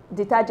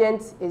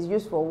detergent is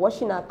used for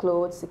washing our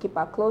clothes, to keep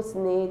our clothes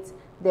neat.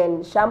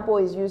 Then shampoo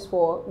is used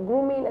for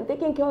grooming and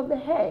taking care of the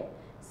hair.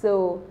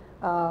 So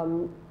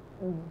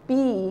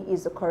B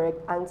is the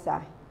correct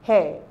answer.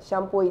 Hair.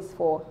 Shampoo is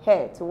for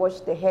hair, to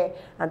wash the hair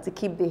and to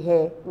keep the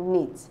hair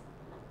neat.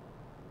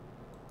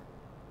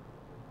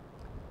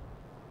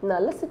 Now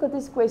let's look at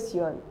this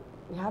question.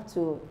 You have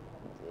to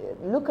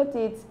look at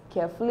it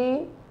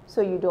carefully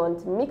so you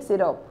don't mix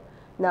it up.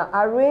 Now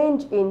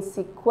arrange in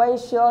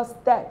sequential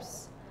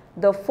steps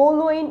the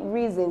following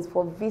reasons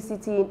for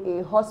visiting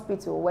a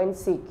hospital when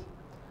sick.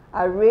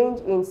 Arrange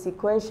in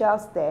sequential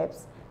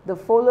steps the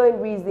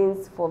following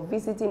reasons for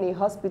visiting a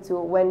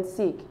hospital when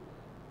sick.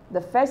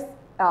 The first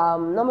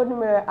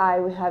number I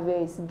will have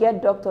is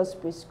get doctor's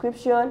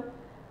prescription.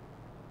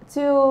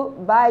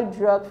 2, buy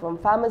drug from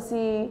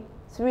pharmacy.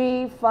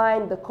 3,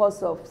 find the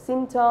cause of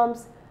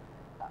symptoms.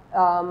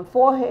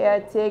 4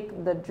 here,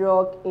 take the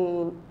drug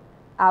in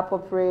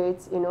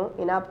appropriate,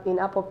 in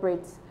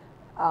appropriate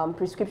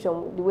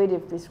prescription, the way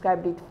they've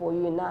prescribed it for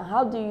you. Now,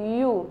 how do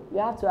you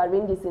have to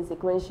arrange this in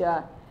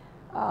sequential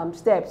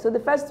steps. So the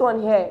first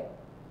one here,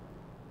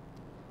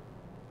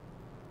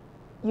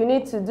 you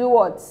need to do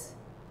what?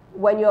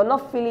 When you're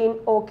not feeling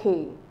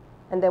okay,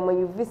 and then when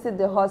you visit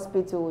the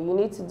hospital, you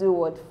need to do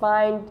what?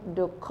 Find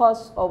the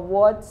cause of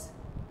what?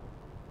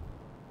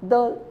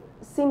 The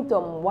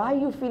symptom. Why are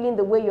you feeling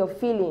the way you're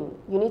feeling?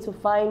 You need to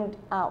find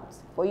out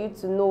for you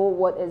to know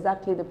what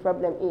exactly the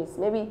problem is.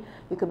 Maybe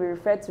you could be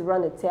referred to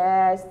run a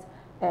test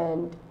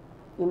and,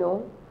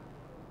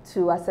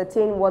 to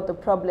ascertain what the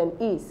problem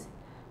is.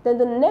 Then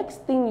the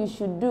next thing you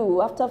should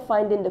do after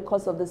finding the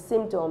cause of the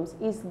symptoms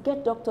is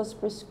get doctor's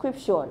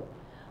prescription.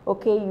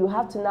 Okay, you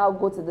have to now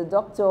go to the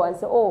doctor and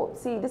say, oh,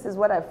 see, this is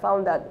what I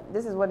found out.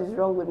 This is what is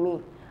wrong with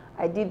me.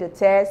 I did the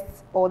test,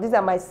 or these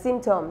are my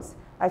symptoms.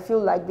 I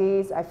feel like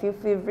this, I feel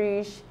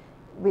feverish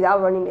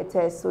without running a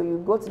test. So you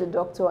go to the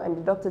doctor and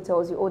the doctor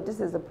tells you, oh, this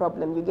is the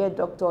problem. You get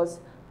doctor's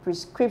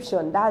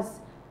prescription. That's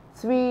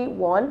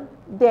 3-1.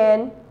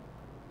 Then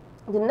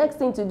the next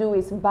thing to do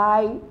is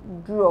buy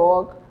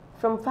drug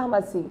from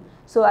pharmacy.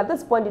 So at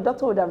this point, the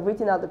doctor would have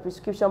written out the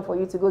prescription for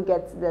you to go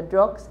get the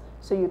drugs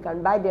so you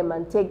can buy them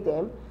and take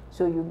them.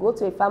 So you go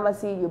to a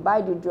pharmacy, you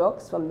buy the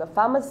drugs from the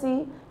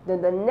pharmacy.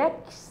 Then the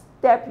next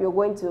step you're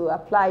going to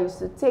apply is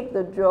to take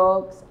the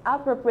drugs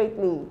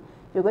appropriately.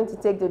 You're going to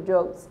take the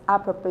drugs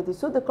appropriately.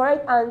 So the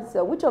correct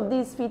answer, which of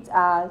these fits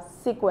our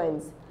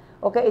sequence?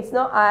 Okay, it's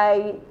not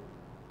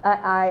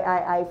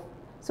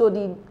So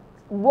the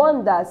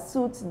one that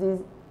suits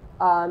the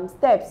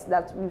steps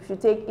that we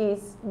should take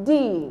is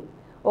D.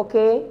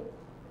 Okay,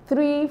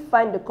 3,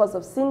 find the cause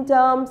of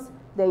symptoms.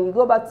 Then you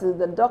go back to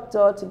the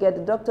doctor to get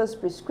the doctor's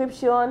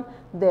prescription.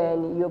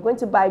 Then you're going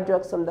to buy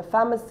drugs from the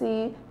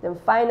pharmacy. Then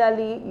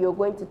finally, you're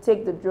going to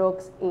take the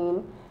drugs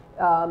in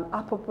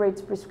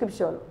appropriate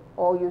prescription,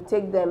 or you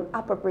take them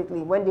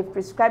appropriately. When they've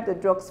prescribed the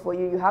drugs for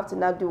you, you have to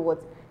now do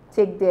what?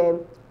 Take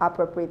them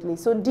appropriately.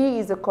 So D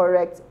is the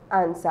correct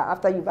answer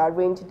after you've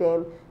arranged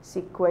them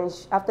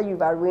sequentially.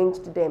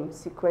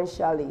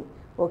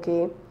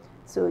 Okay,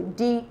 so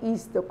D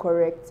is the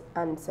correct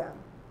answer.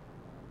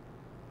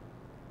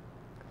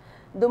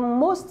 The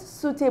most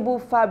suitable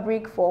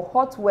fabric for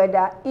hot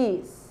weather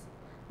is.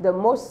 The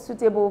most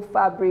suitable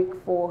fabric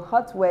for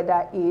hot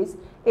weather is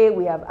A,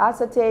 we have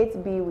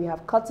acetate, B, we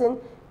have cotton,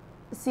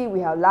 C, we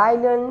have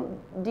nylon,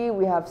 D,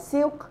 we have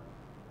silk,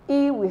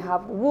 E, we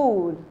have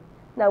wool.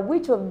 Now,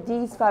 which of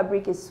these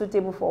fabric is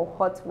suitable for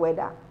hot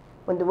weather?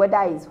 When the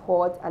weather is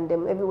hot and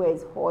then everywhere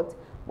is hot,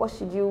 what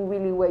should you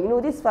really wear? You know,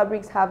 these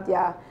fabrics have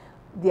their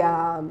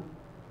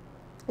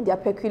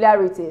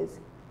peculiarities,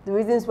 the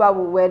reasons why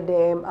we wear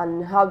them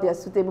and how they are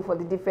suitable for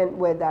the different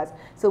weathers.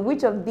 So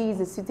which of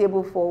these is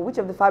suitable for, which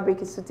of the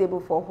fabric is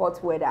suitable for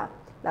hot weather?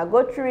 Now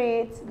go through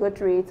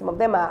it. Some of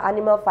them are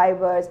animal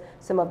fibers,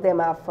 some of them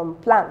are from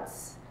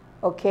plants.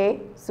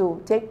 Okay,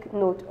 so take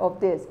note of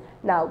this.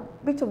 Now,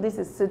 which of these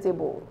is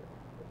suitable?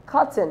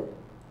 Cotton.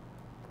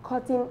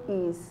 Cotton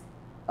is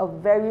a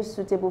very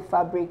suitable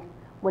fabric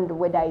when the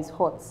weather is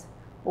hot.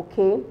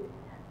 Okay,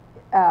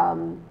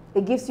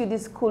 it gives you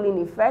this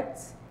cooling effect,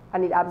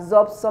 and it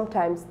absorbs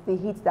sometimes the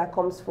heat that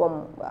comes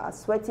from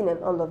sweating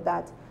and all of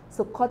that.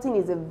 So cotton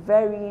is a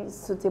very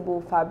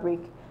suitable fabric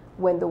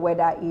when the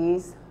weather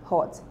is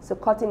hot. So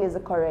cotton is the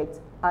correct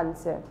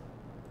answer.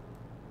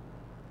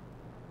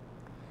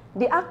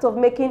 The act of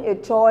making a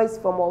choice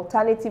from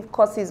alternative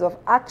courses of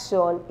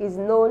action is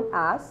known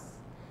as.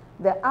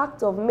 The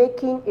act of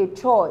making a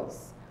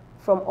choice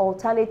from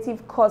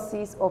alternative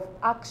courses of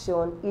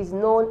action is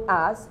known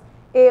as.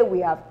 A, we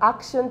have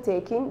action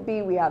taking.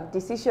 B, we have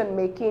decision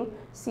making.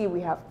 C,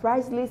 we have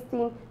price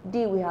listing.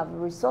 D, we have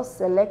resource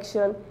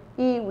selection.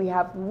 E, we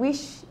have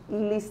wish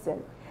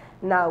listing.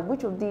 Now,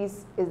 which of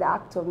these is the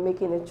act of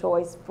making a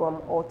choice from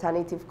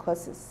alternative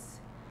courses?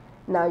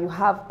 Now, you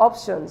have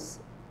options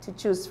to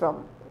choose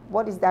from.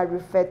 What is that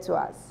referred to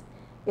as?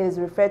 It is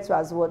referred to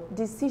as what?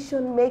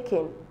 Decision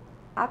making.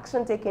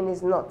 Action taking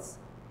is not.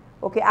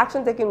 Okay,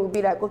 action taking will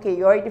be like, okay,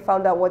 you already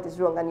found out what is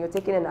wrong and you're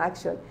taking an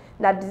action.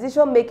 Now,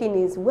 decision making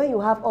is where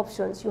you have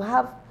options. You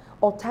have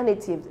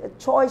alternatives, a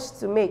choice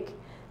to make.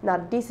 Now,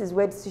 this is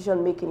where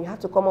decision making, you have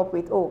to come up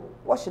with, oh,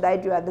 what should I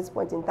do at this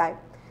point in time?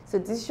 So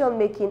decision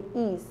making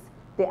is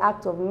the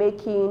act of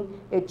making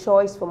a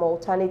choice from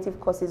alternative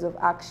courses of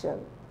action.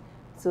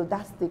 So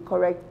that's the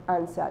correct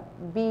answer.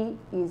 B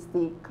is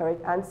the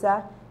correct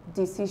answer.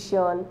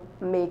 Decision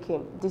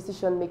making.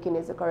 Decision making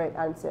is the correct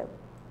answer.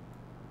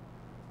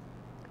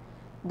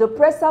 The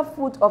presser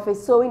foot of a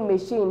sewing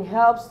machine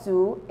helps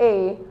to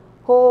A,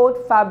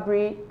 hold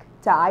fabric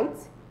tight,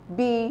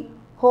 B,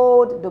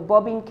 hold the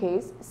bobbin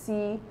case,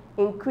 C,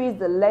 increase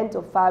the length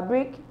of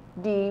fabric,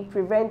 D,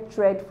 prevent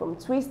thread from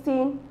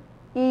twisting,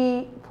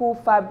 E, pull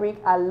fabric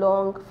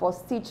along for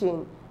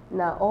stitching.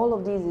 Now, all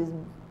of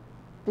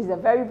these are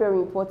very, very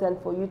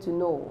important for you to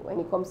know when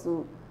it comes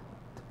to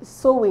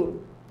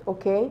sewing,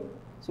 okay?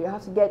 So you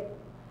have to get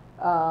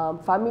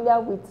familiar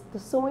with the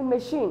sewing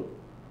machine.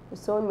 The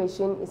sewing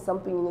machine is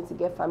something you need to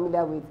get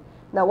familiar with.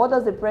 Now, what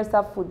does the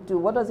presser foot do?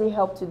 What does it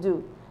help to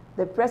do?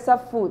 The presser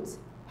foot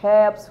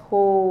helps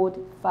hold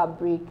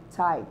fabric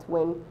tight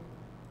when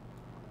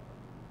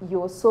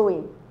you're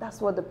sewing. That's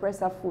what the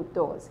presser foot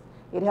does.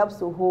 It helps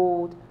to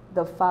hold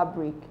the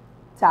fabric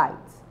tight.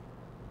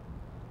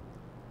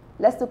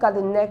 Let's look at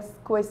the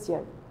next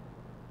question.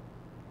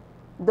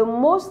 The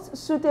most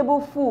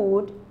suitable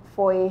food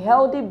for a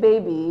healthy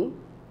baby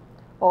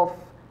of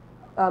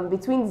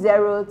between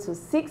 0 to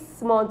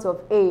 6 months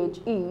of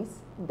age is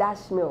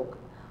dash milk.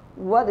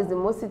 What is the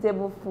most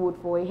suitable food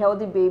for a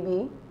healthy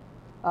baby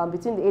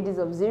between the ages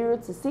of 0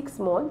 to 6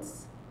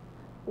 months?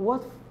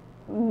 What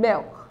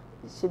milk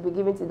should be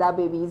given to that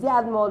baby? Is it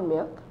almond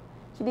milk?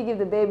 Should you give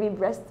the baby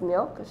breast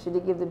milk? Should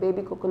you give the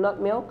baby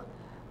coconut milk?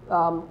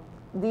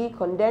 D,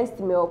 condensed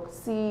milk.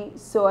 C,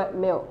 soy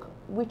milk.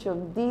 Which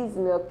of these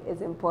milk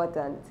is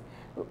important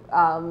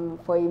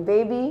for a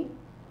baby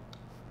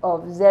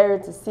of 0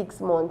 to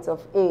 6 months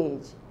of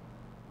age?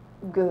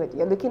 Good.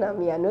 You're looking at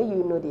me. I know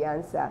you know the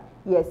answer.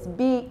 Yes,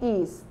 B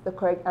is the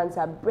correct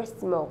answer.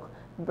 Breast milk.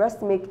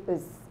 Breast milk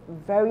is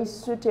very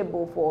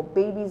suitable for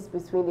babies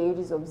between the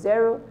ages of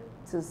 0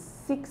 to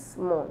 6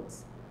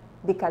 months.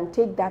 They can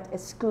take that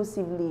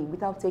exclusively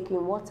without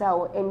taking water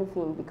or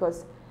anything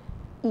because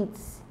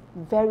it's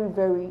very,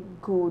 very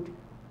good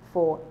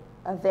for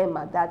them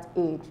at that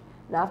age.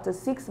 Now, after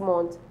 6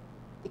 months,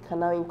 they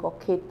can now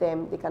inculcate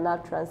them. They can now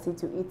transit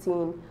to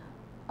eating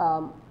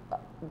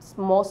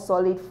more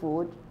solid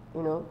food,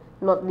 you know,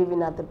 not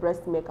living at the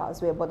breast milk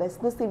as well. But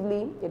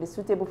exclusively, it is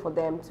suitable for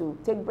them to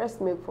take breast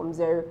milk from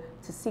 0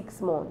 to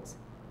 6 months.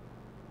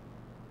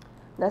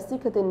 Let's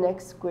look at the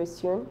next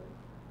question.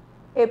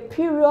 A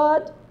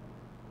period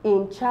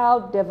in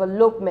child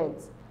development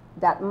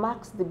that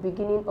marks the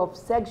beginning of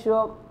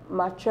sexual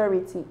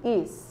maturity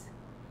is.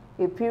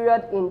 A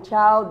period in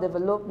child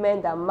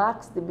development that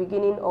marks the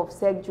beginning of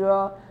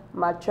sexual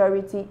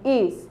maturity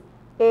is.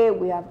 A,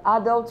 we have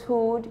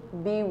adulthood.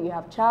 B, we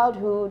have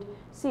childhood.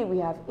 C, we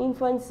have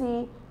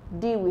infancy.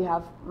 D, we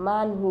have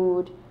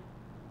manhood.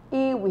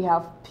 E, we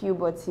have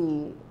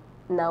puberty.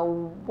 Now,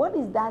 what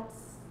is that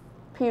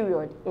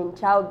period in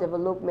child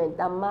development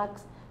that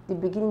marks the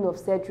beginning of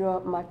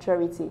sexual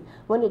maturity?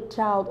 When a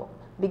child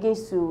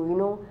begins to, you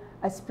know,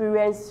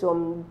 experience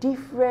some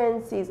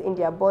differences in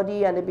their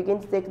body and they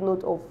begin to take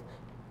note of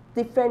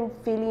different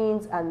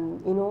feelings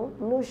and, you know,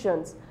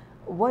 notions.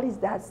 What is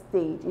that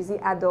stage? Is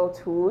it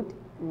adulthood?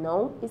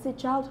 No. Is it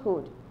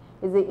childhood?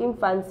 Is it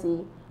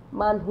infancy?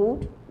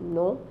 Manhood?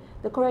 No.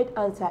 The correct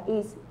answer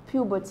is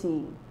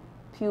puberty.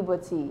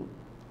 Puberty.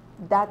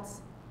 That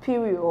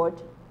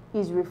period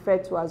is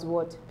referred to as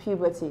what?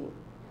 Puberty.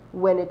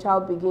 When a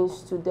child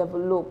begins to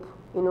develop,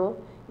 you know,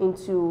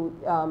 into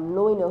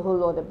knowing a whole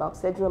lot about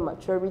sexual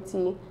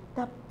maturity,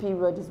 that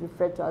period is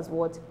referred to as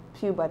what?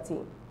 Puberty.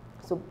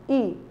 So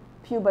E,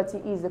 puberty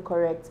is the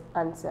correct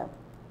answer.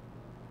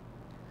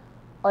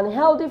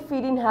 Unhealthy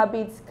feeding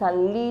habits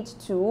can lead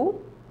to,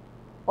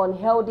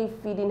 unhealthy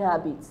feeding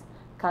habits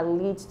can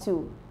lead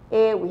to,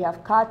 A, we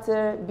have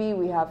catarrh, B,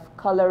 we have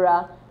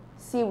cholera,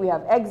 C, we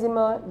have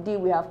eczema, D,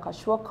 we have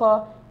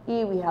kwashiorkor,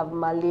 E, we have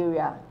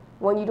malaria.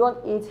 When you don't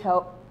eat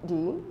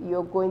healthy,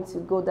 you're going to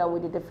go down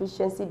with a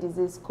deficiency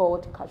disease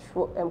called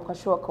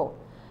kwashiorkor.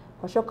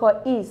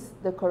 Kwashiorkor is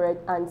the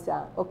correct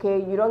answer, okay?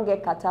 You don't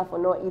get catarrh for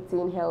not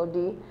eating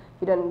healthy.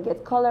 You don't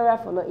get cholera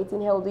for not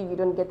eating healthy. You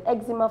don't get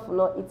eczema for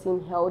not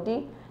eating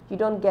healthy. You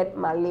don't get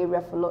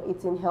malaria for not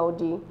eating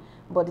healthy.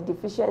 But the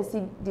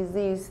deficiency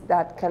disease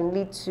that can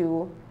lead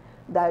to,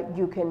 that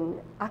you can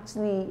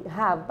actually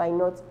have by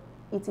not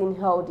eating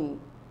healthy,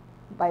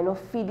 by not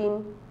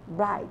feeding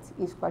right,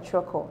 is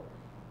kwashiorkor.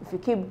 If you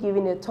keep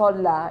giving a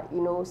toddler,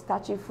 you know,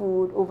 starchy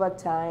food over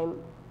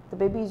time, the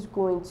baby is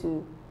going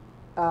to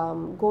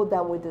go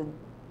down with a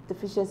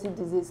deficiency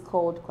disease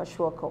called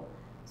kwashiorkor.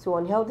 So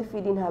unhealthy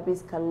feeding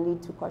habits can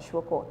lead to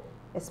kwashiorkor,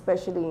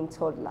 especially in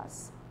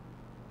toddlers.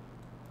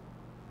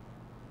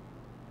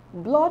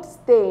 Blood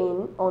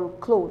stain on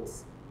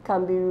clothes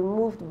can be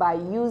removed by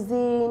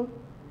using,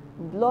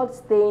 blood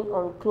stain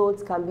on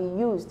clothes can be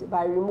used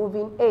by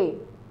removing A,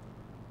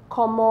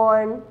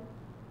 common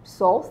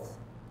salt,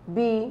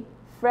 B,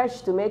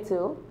 fresh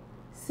tomato,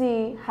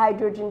 C,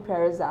 hydrogen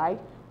peroxide,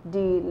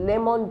 D,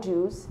 lemon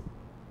juice,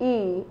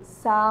 E,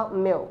 sour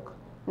milk.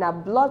 Now,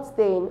 blood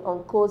stain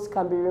on clothes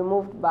can be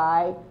removed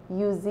by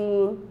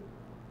using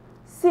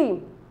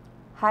C,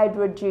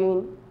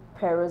 hydrogen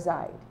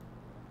peroxide.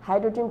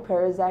 Hydrogen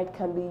peroxide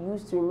can be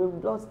used to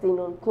remove blood stain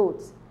on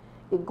clothes.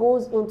 It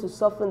goes in to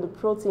soften the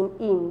protein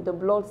in the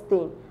blood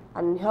stain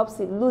and helps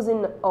it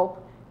loosen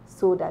up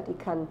so that it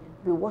can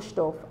be washed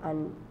off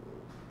and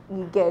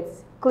it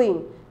gets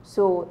clean.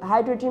 So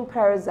hydrogen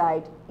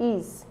peroxide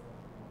is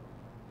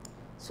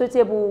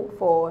suitable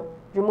for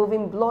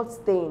removing blood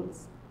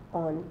stains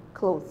on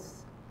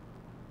clothes.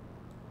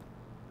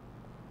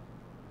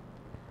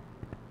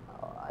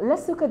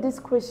 Let's look at this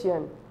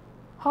question.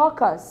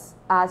 Hawkers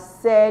are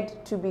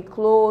said to be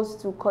close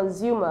to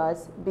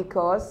consumers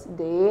because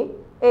they,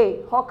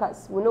 A,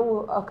 hawkers, we know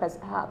who hawkers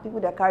are, people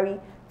that carry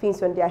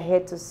things on their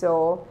head to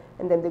sell,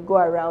 and then they go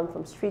around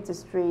from street to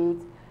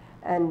street.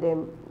 And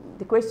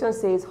the question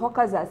says,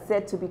 hawkers are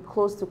said to be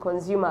close to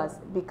consumers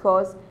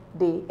because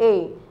they,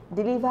 A,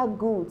 deliver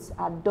goods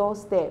at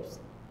doorsteps,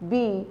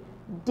 B,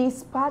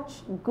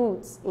 dispatch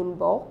goods in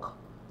bulk,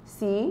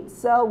 C,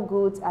 sell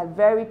goods at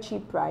very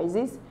cheap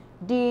prices,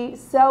 D,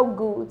 sell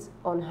goods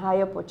on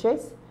hire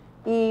purchase,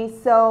 E,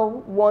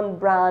 sell one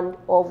brand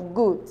of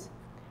goods.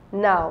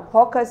 Now,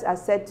 hawkers are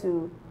said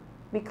to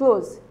be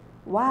close.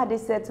 Why are they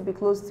said to be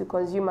close to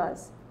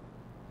consumers?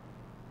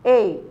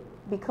 A,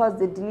 because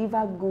they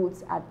deliver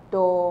goods at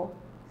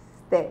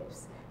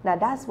doorsteps. Now,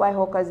 that's why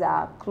hawkers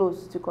are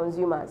close to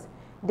consumers.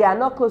 They are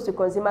not close to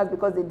consumers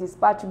because they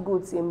dispatch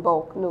goods in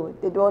bulk. No,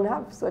 they don't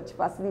have such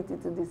facility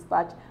to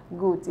dispatch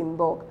goods in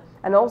bulk.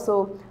 And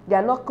also, they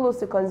are not close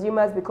to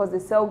consumers because they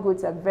sell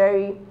goods at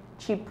very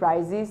cheap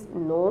prices.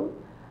 No.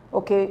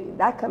 Okay,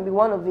 that can be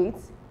one of it.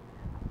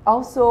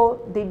 Also,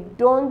 they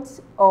don't,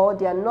 or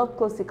they are not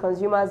close to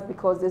consumers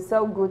because they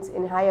sell goods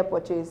in hire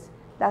purchase.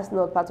 That's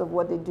not part of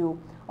what they do.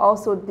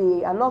 Also,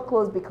 they are not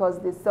close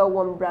because they sell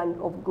one brand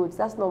of goods.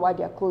 That's not why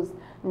they are close.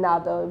 Now,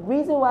 the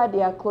reason why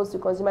they are close to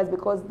consumers is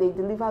because they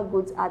deliver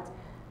goods at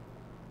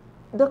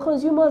the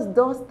consumer's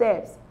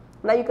doorsteps.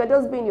 Now, you can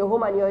just be in your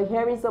home and you're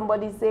hearing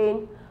somebody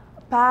saying,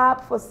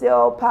 pap for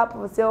sale, pap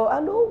for sale.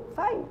 And oh,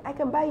 fine, I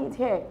can buy it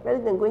here,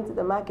 rather than going to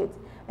the market.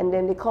 And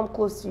then they come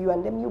close to you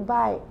and then you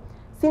buy.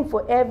 Same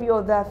for every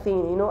other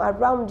thing, you know,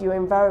 around your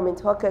environment,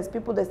 hawkers,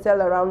 people that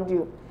sell around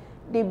you.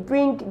 They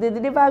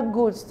deliver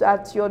goods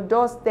at your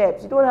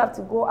doorsteps. You don't have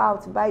to go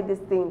out to buy these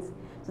things.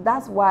 So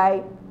that's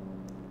why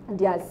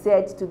they are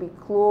said to be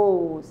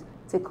close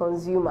to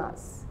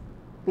consumers,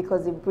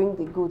 because they bring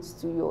the goods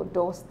to your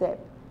doorstep.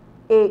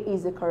 A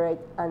is the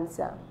correct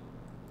answer.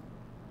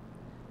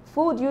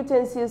 Food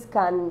utensils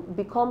can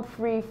become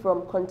free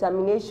from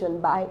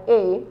contamination by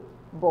A,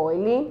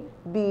 boiling,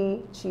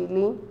 B,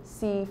 chilling,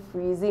 C,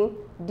 freezing,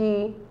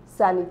 D,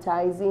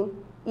 sanitizing,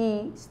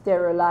 E,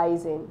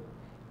 sterilizing.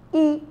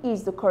 E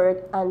is the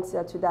correct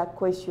answer to that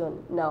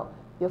question. Now,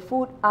 your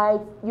food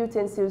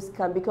utensils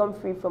can become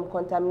free from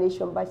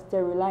contamination by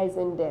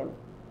sterilizing them.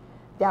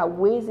 There are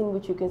ways in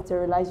which you can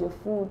sterilize your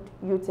food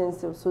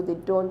utensils so they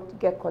don't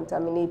get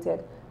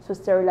contaminated. So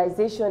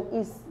sterilization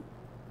is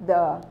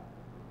the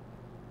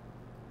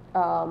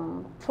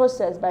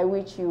process by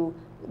which you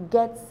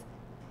get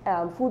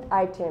food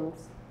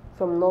items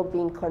from not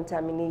being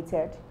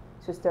contaminated.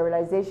 So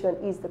sterilization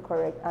is the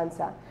correct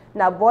answer.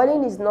 Now,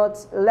 boiling is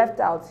not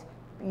left out.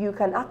 You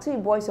can actually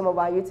boil some of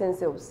our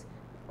utensils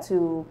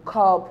to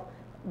curb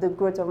the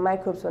growth of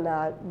microbes on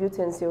our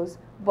utensils,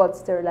 but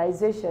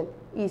sterilization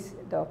is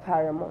the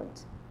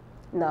paramount.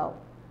 Now,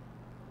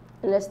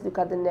 let's look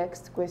at the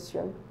next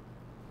question.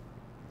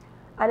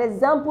 An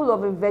example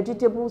of a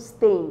vegetable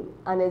stain.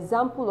 An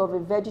example of a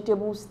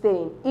vegetable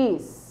stain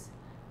is.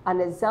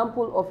 An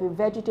example of a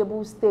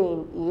vegetable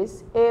stain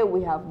is A,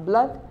 we have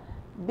blood,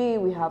 B,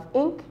 we have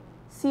ink,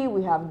 C,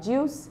 we have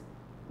juice,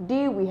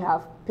 D, we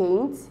have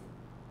paint,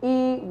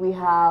 E, we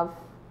have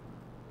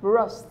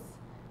rust.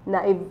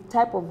 Now, a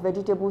type of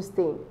vegetable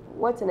stain.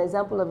 What's an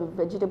example of a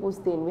vegetable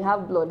stain? We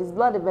have blood. Is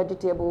blood a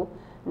vegetable?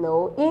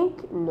 No.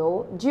 Ink?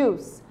 No.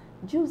 Juice.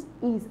 Juice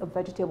is a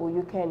vegetable.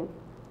 You can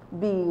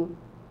be...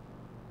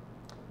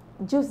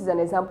 Juice is an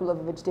example of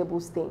a vegetable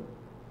stain.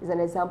 It's an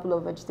example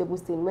of vegetable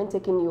stain. When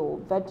taking your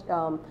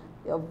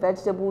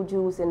vegetable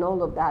juice and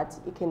all of that,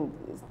 it can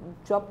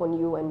drop on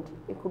you and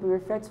it could be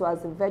referred to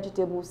as a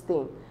vegetable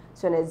stain.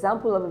 So an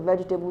example of a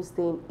vegetable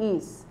stain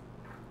is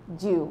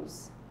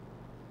juice.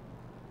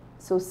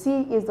 So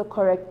C is the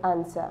correct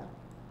answer.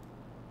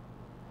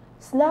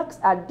 Snacks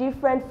are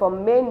different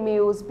from main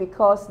meals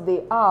because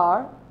they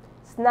are.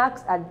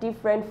 Snacks are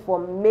different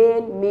from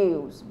main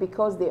meals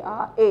because they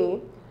are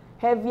A,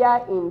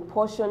 heavier in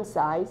portion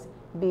size,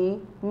 B,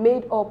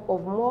 made up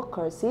of more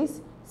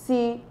courses,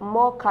 C,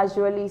 more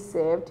casually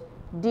served,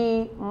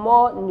 D,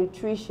 more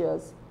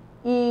nutritious,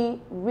 E,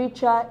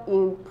 richer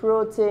in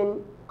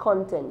protein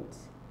content.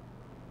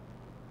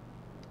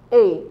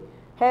 A,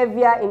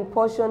 heavier in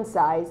portion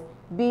size,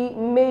 B,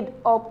 made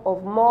up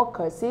of more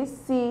courses,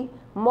 C,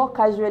 more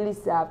casually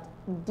served,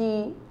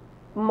 D,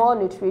 more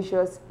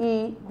nutritious.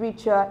 E,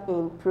 richer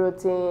in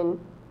protein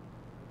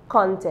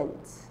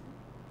content.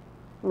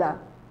 Now,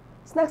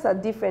 snacks are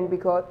different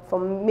because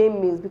from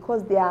main meals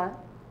because they are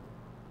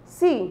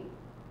C.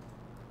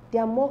 They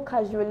are more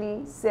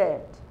casually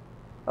served.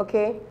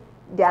 Okay?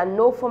 There are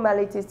no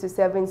formalities to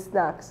serving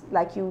snacks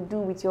like you do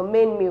with your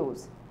main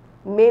meals.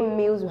 Main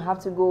meals you have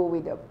to go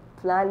with a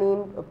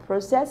planning, a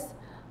process,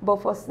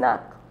 but for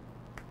snack,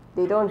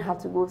 they don't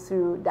have to go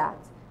through that.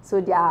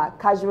 So they are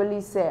casually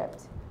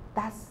served.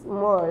 That's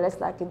more or less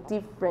like a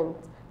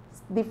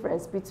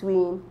difference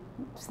between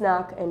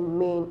snack and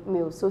main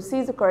meal. So C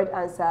is the correct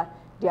answer.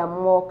 They are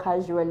more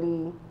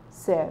casually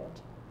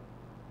served.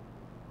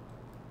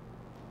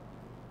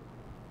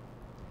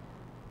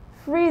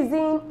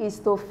 Freezing is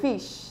to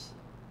fish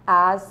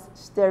as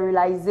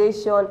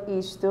sterilization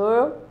is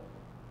to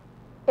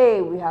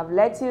A, we have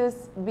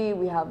lettuce, B,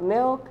 we have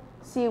milk,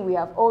 C, we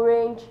have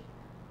orange,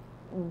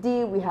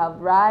 D, we have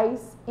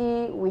rice,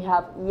 E, we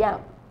have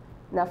yam.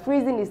 Now,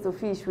 freezing is to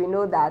fish, we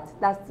know that.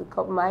 That's to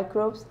cut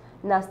microbes.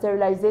 Now,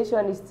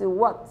 sterilization is to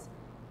what?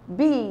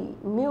 B,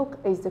 milk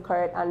is the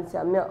correct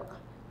answer, milk.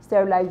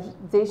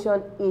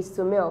 Sterilization is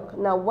to milk.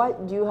 Now, why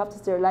do you have to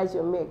sterilize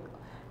your milk?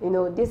 You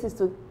know, this is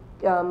to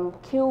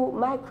kill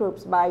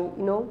microbes by,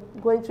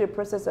 going through a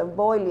process of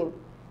boiling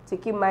to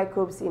keep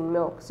microbes in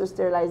milk. So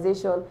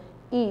sterilization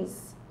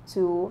is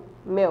to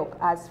milk,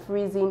 as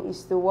freezing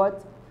is to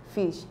what?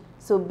 Fish.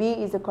 So B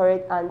is the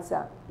correct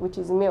answer, which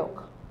is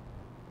milk.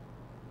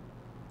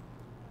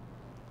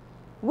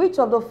 Which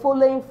of the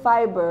following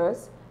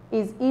fibers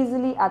is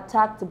easily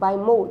attacked by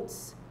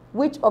moths?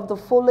 Which of the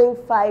following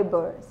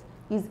fibers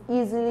is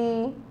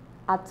easily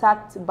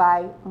attacked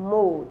by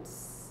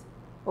moths?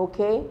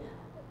 Okay?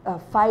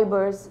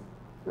 Fibers,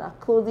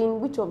 clothing,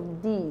 which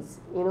of these,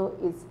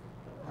 is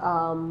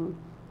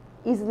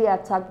easily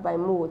attacked by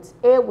moths?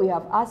 A, we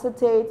have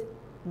acetate.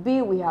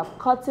 B, we have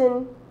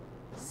cotton.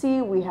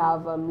 C, we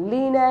have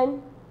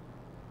linen.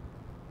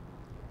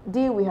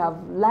 D, we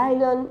have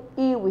nylon.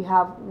 E, we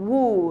have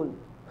wool.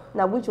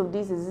 Now, which of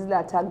these is easily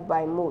attacked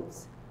by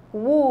moths?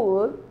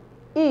 Wool,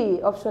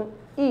 E, option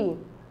E,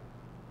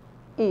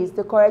 is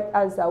the correct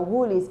answer.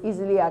 Wool is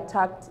easily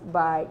attacked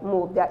by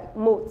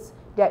moths.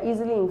 They are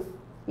easily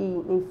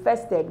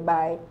infested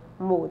by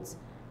moths.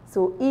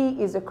 So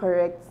E is the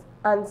correct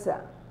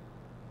answer.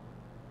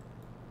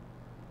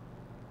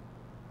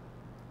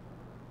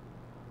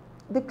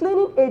 The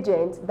cleaning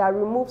agent that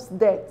removes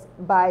dirt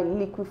by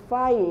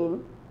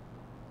liquefying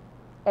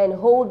and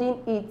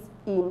holding it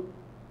in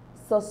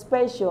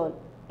suspension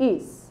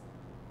is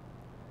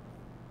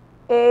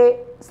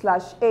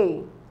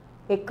A/A.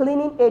 A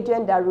cleaning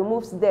agent that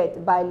removes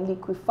dirt by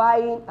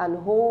liquefying and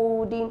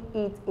holding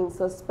it in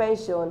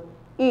suspension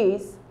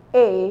is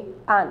A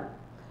and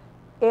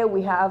A.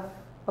 We have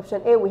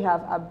option A, we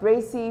have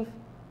abrasive.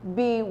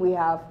 B, we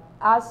have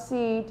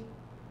acid.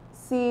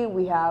 C,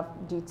 we have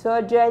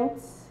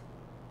detergent.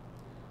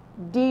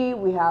 D,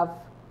 we have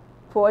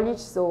polish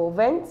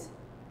solvent.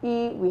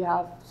 E, we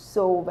have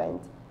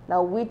solvent.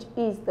 Now, which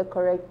is the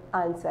correct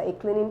answer? A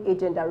cleaning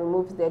agent that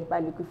removes dirt by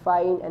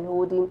liquefying and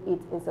holding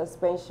it in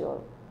suspension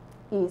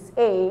is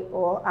A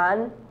or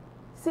and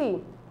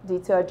C,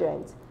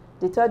 detergent.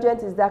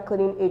 Detergent is that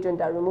cleaning agent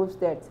that removes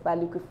dirt by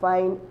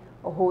liquefying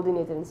or holding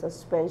it in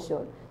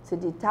suspension. So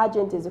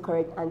detergent is the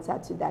correct answer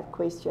to that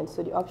question.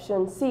 So the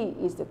option C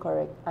is the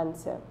correct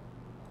answer.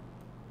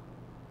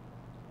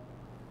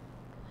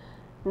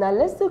 Now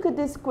let's look at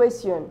this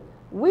question.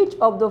 Which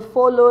of the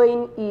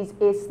following is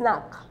a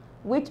snack?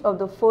 Which of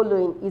the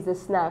following is a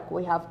snack?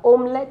 We have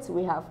omelette,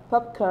 we have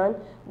popcorn,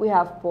 we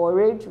have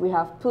porridge, we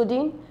have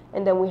pudding,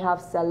 and then we have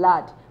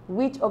salad.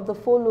 Which of the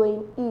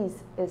following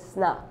is a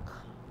snack?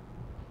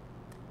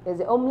 Is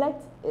it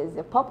omelette? Is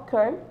it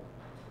popcorn?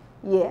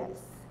 Yes.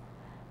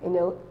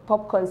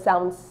 Popcorn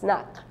sounds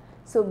snack.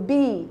 So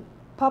B,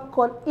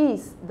 popcorn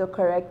is the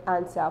correct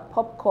answer.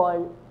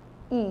 Popcorn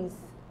is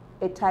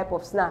a type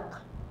of snack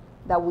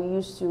that we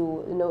used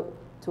to,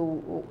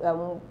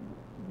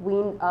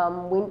 wean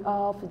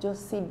off,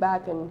 just sit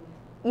back and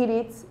eat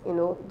it,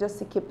 just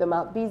to keep the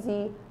mouth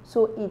busy.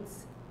 So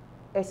it's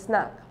a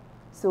snack.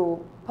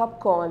 So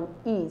popcorn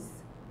is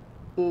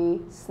a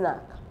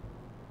snack.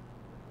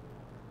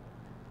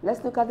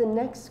 Let's look at the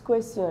next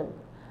question.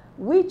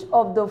 Which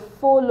of the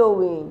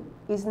following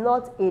is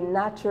not a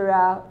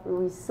natural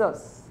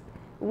resource?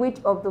 Which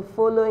of the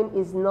following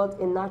is not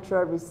a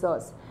natural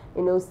resource?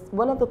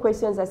 One of the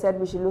questions I said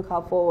we should look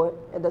out for,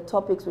 the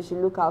topics we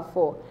should look out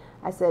for,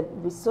 I said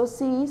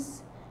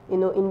resources.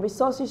 In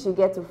resources you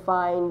get to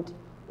find,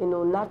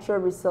 natural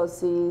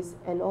resources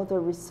and other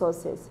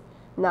resources.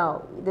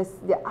 Now,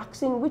 they're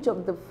asking which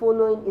of the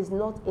following is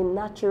not a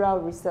natural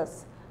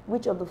resource.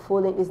 Which of the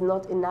following is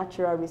not a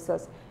natural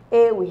resource?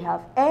 A, we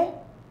have air.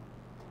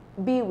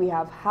 B, we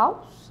have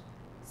house.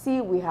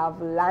 C, we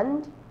have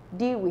land.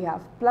 D, we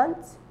have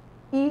plants.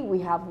 E, we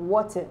have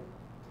water.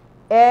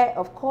 Air,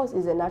 of course,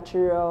 is a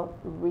natural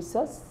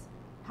resource.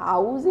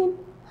 House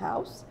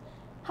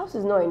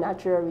is not a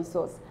natural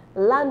resource.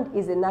 Land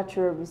is a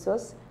natural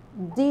resource.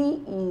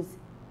 D is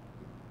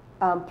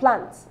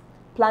plants.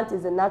 Plant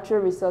is a natural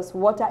resource,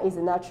 water is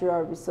a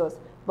natural resource.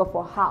 But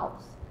for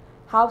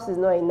house is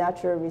not a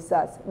natural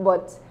resource.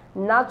 But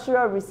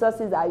natural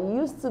resources are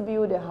used to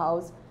build a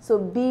house, so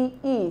B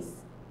is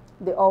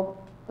the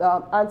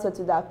answer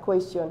to that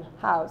question,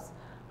 house.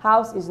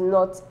 House is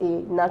not a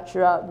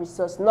natural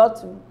resource,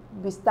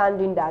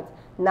 notwithstanding that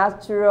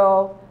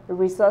natural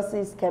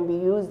resources can be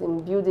used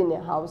in building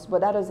a house,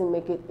 but that doesn't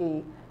make it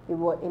a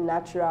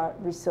natural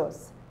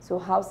resource. So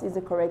house is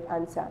the correct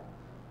answer.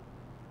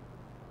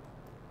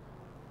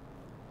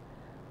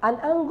 An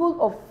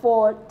angle of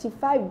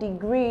 45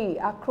 degrees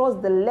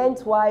across the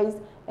lengthwise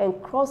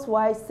and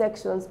crosswise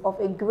sections of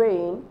a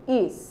grain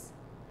is.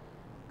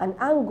 An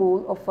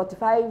angle of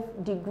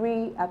 45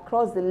 degrees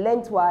across the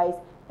lengthwise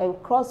and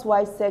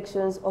crosswise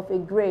sections of a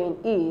grain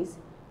is.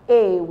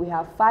 A, we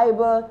have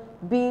fiber.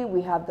 B,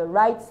 we have the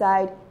right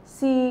side.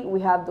 C, we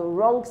have the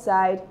wrong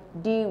side.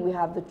 D, we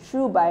have the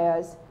true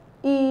bias.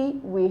 E,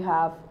 we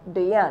have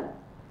the yarn.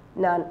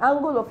 Now, an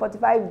angle of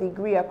 45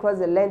 degrees across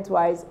the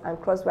lengthwise and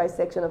crosswise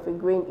section of a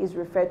grain is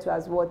referred to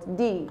as what?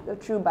 D, the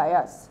true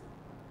bias.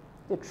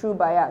 The true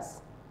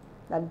bias.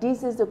 Now,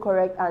 this is the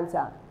correct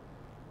answer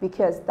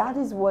because that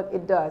is what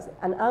it does.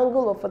 An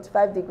angle of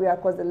 45 degrees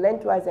across the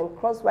lengthwise and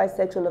crosswise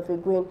section of a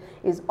grain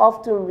is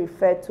often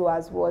referred to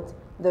as what?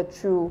 The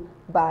true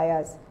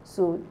bias.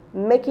 So,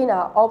 making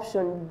our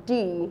option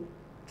D,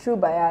 true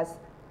bias,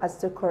 as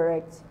the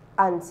correct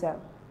answer.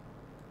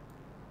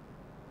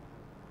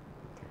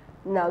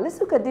 Now, let's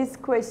look at this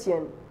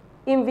question.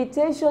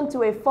 Invitation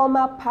to a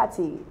formal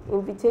party.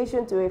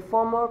 Invitation to a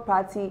formal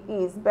party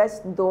is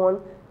best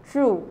done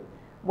true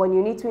when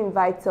you need to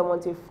invite someone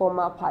to a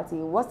formal party.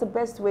 What's the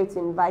best way to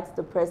invite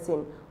the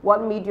person?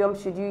 What medium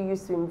should you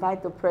use to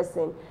invite the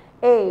person?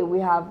 A, we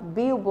have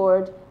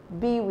billboard.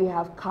 B, we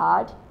have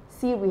card.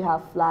 C, we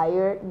have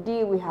flyer.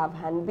 D, we have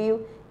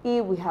handbill. E,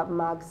 we have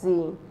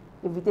magazine.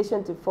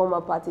 Invitation to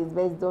formal party is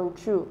best done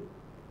true.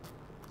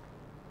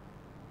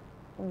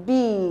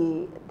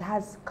 B,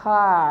 that's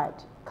card.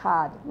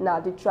 Now,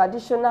 the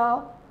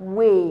traditional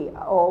way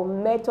or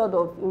method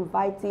of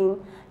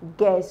inviting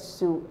guests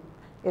to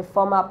a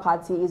formal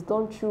party is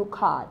done through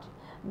card.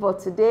 But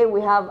today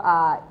we have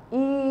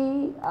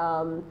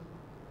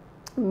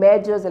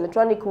measures,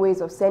 electronic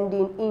ways of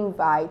sending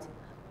invite,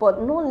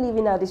 but not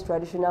leaving out this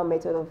traditional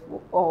method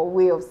or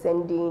way of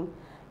sending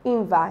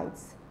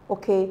invites.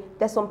 Okay,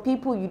 there's some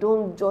people you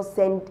don't just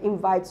send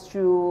invites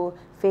through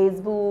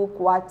Facebook,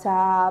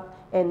 WhatsApp,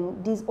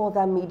 and these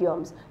other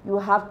mediums. You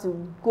have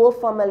to go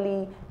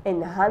formally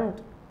and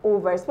hand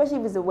over, especially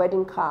if it's a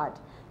wedding card.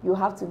 You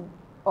have to,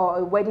 or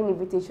a wedding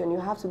invitation, you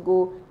have to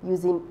go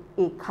using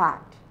a card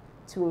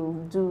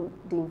to do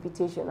the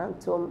invitation. And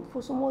so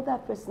for some other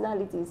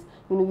personalities,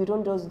 you know, you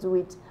don't just do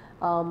it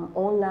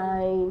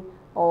online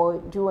or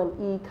do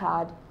an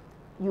e-card.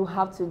 You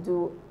have to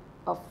do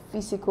a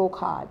physical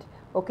card.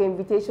 Okay,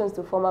 invitations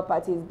to formal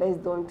parties is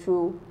best done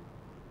through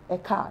a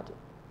card,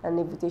 an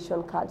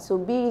invitation card. So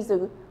B is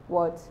the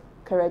what?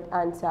 Correct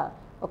answer.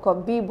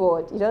 Okay,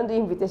 billboard. You don't do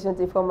invitation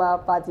to a formal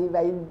party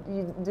by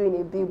you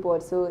doing a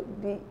billboard. So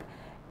B,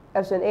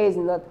 option A is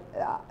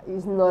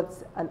not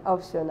an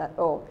option at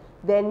all.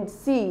 Then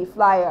C,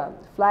 flyer.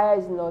 Flyer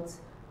is not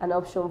an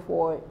option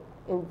for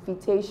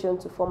invitation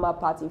to formal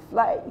party.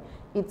 Flyer,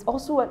 it's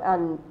also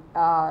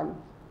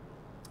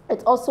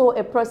it's also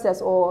a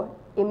process or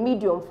a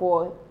medium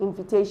for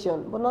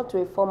invitation, but not to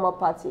a formal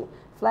party.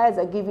 Flyers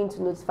are given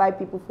to notify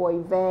people for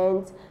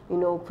events, you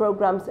know,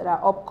 programs that are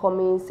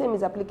upcoming. Same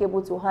is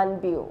applicable to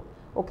handbill.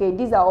 Okay,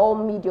 these are all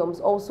mediums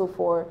also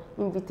for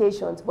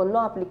invitations, but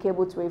not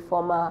applicable to a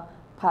formal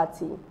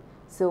party.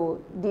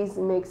 So this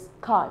makes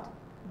card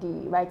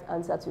the right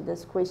answer to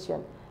this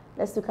question.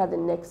 Let's look at the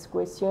next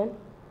question.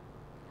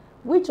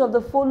 Which of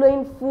the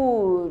following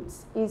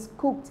foods is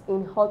cooked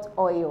in hot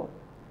oil?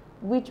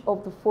 Which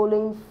of the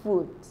following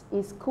foods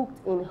is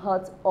cooked in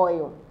hot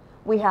oil?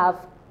 We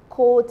have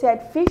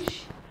coated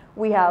fish,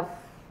 we have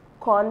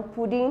corn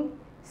pudding,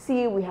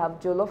 C, we have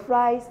jollof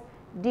rice,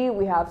 D,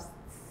 we have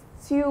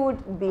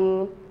stewed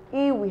bean,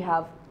 E, we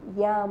have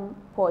yam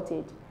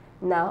pottage.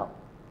 Now,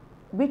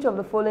 which of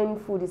the following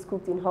food is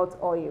cooked in hot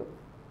oil?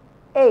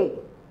 A,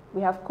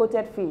 we have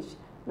coated fish.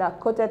 Now,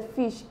 coated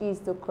fish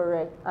is the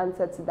correct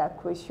answer to that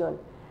question.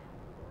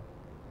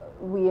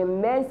 We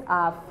immerse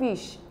our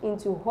fish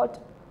into hot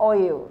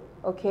oil,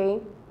 okay,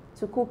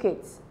 to cook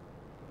it.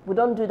 We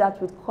don't do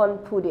that with corn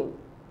pudding.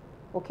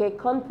 Okay,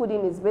 corn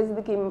pudding is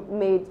basically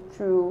made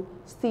through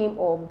steam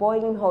or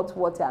boiling hot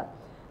water.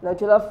 Now,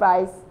 jollof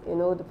rice, you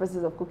know, the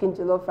process of cooking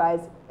jollof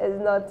rice is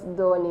not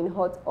done in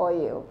hot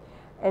oil.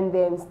 And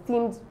then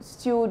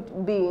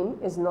stewed bean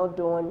is not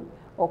done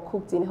or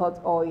cooked in hot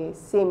oil.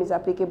 Same is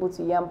applicable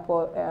to yam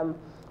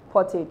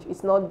pottage.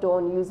 It's not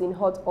done using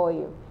hot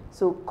oil.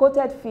 So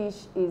coated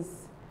fish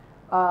is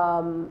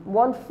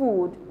one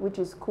food which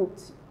is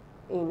cooked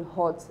in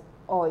hot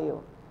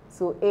oil.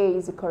 So A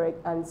is the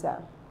correct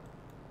answer.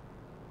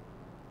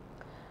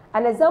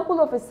 An example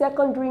of a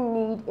secondary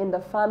need in the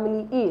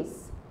family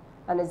is.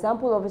 An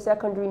example of a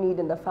secondary need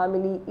in the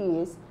family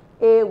is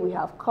A, we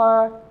have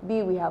car,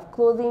 B, we have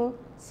clothing,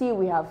 C,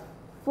 we have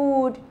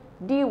food.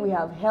 D, we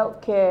have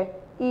healthcare.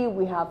 E,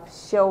 we have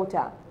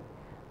shelter.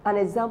 An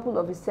example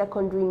of a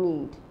secondary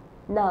need.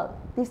 Now,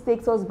 this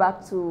takes us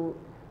back to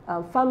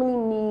family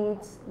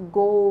needs,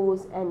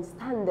 goals, and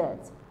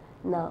standards.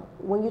 Now,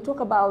 when you talk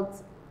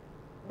about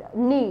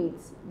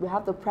needs, we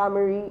have the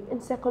primary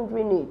and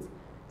secondary needs.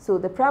 So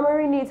the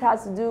primary needs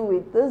has to do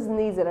with those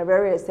needs that are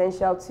very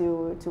essential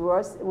to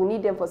us. We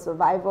need them for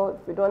survival.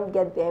 If we don't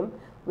get them,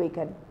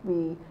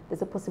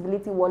 there's a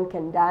possibility one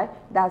can die.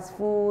 That's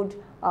food,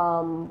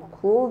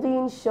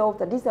 clothing,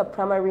 shelter. These are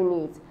primary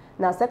needs.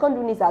 Now,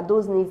 secondary needs are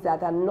those needs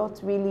that are not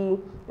really,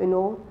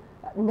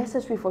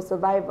 necessary for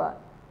survival.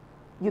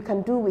 You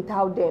can do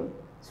without them.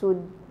 So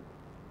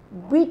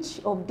which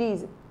of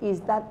these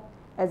is that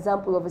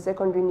example of a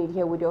secondary need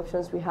here with the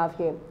options we have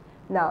here?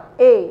 Now,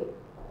 A,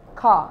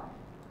 car,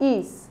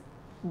 is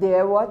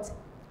the what?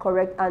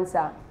 Correct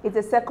answer. It's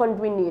a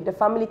secondary need. The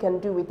family can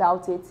do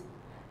without it.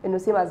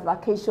 Same as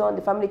vacation,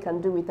 the family can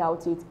do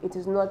without it. It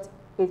is not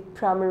a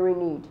primary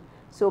need.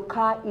 So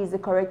car is the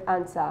correct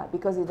answer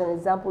because it's an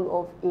example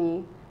of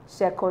a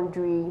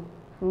secondary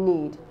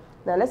need.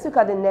 Now let's look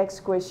at the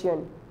next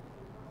question.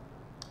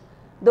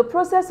 The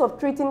process of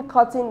treating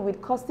cotton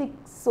with caustic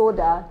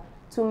soda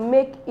to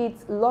make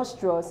it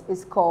lustrous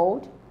is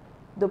called?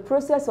 The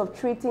process of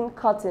treating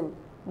cotton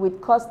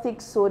with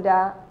caustic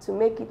soda to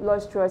make it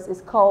lustrous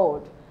is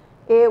called?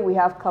 A, we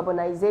have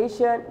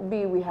carbonization.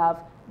 B, we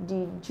have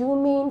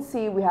dejuming.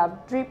 C, we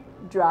have drip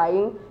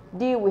drying.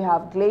 D, we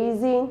have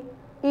glazing.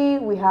 E,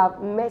 we have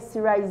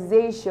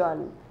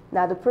mercerization.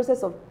 Now, the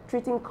process of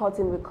treating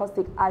cotton with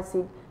caustic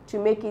acid to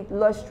make it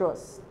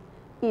lustrous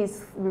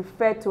is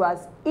referred to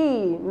as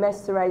E,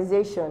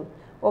 mercerization.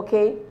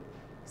 Okay,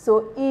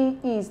 so E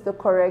is the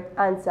correct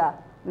answer,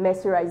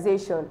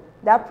 mercerization.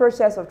 That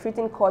process of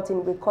treating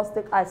cotton with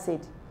caustic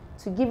acid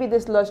to give it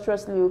this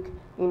lustrous look,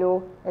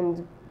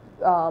 and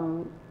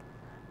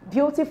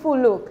beautiful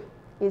look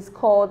is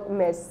called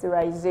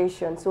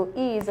mercerization. So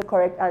E is the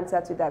correct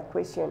answer to that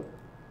question.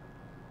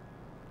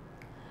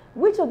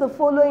 Which of the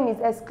following is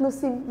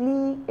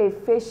exclusively a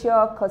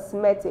facial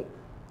cosmetic?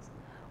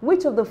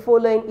 Which of the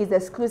following is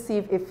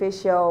exclusive a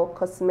facial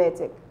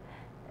cosmetic?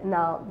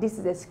 Now, this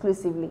is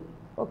exclusively,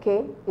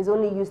 okay? It's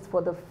only used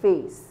for the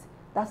face.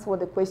 That's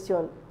what the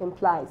question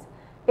implies.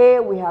 A,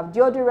 we have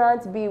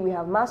deodorant. B, we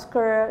have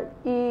mascara.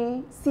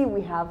 C,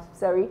 we have,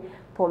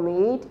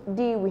 pomade.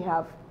 D, we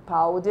have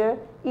powder.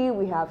 E,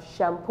 we have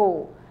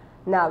shampoo.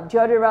 Now,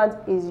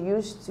 deodorant is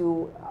used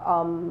to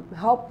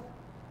help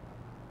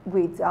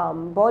with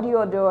body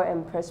odor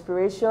and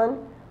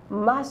perspiration.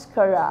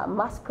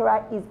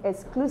 Mascara is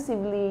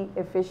exclusively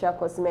a facial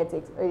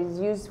cosmetic. It is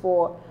used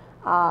for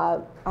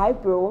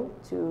eyebrow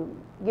to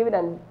give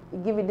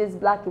it this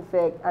black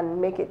effect and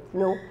make it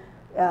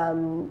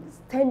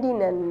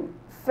standing and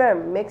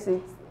firm, makes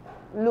it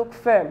look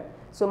firm.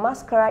 So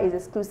mascara is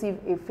exclusive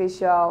a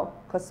facial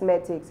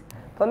cosmetics.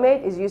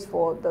 Pomade is used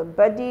for the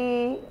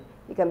body.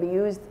 It can be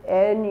used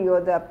any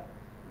other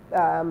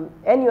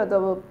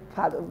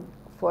part of,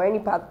 for any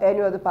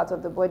other part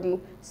of the body.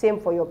 Same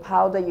for your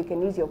powder. You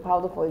can use your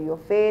powder for your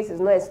face.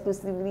 It's not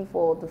exclusively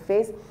for the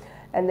face.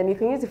 And then you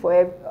can use it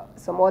for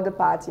some other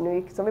parts.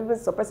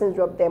 Some persons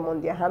drop them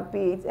on their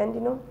armpits,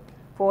 and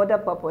for other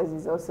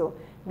purposes also.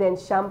 Then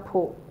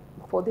shampoo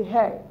for the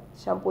hair.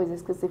 Shampoo is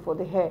exclusive for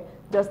the hair,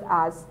 just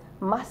as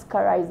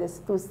mascara is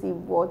exclusive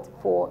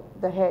for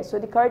the hair. So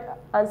the correct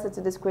answer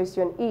to this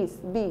question is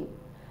B.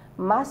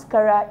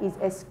 Mascara is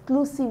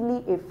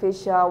exclusively a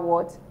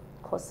facial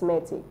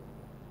cosmetic.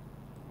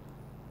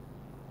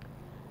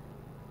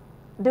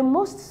 The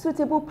most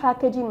suitable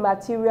packaging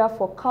material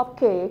for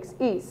cupcakes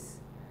is?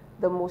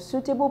 The most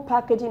suitable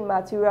packaging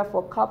material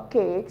for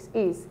cupcakes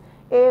is?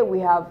 A, we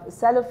have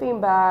cellophane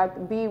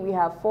bag. B, we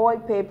have foil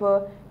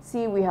paper.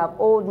 C, we have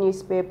old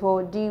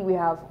newspaper. D, we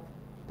have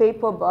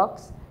paper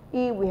box.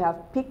 E, we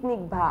have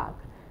picnic bag.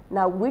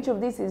 Now, which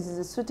of these is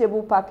a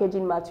suitable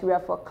packaging material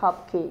for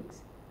cupcakes?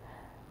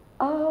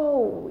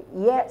 Oh,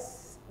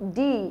 yes.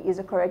 D is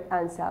the correct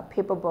answer,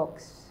 paper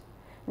box.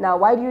 Now,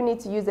 why do you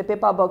need to use the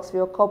paper box for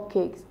your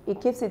cupcakes?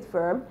 It keeps it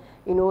firm.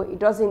 It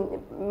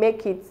doesn't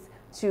make it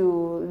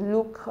to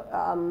look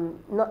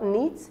not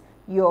neat.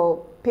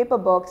 Your paper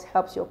box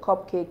helps your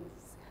cupcakes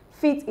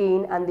fit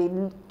in and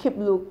they keep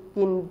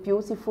looking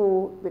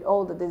beautiful with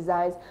all the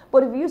designs.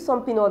 But if you use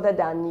something other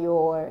than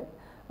your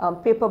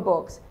paper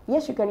box,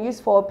 yes, you can use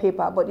foil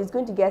paper, but it's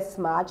going to get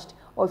smudged.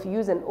 Or if you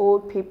use an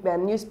old paper,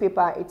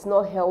 newspaper, it's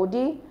not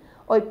healthy.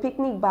 Or a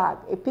picnic bag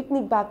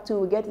too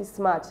will get it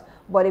smudged.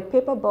 But a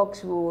paper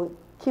box will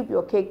keep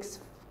your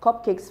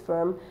cupcakes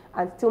firm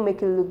and still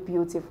make it look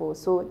beautiful.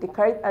 So the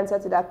correct answer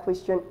to that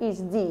question is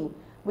D,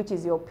 which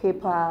is your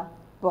paper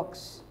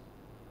box.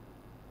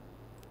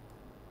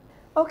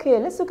 Okay,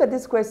 let's look at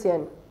this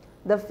question.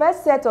 The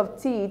first set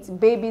of teeth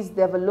babies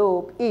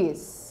develop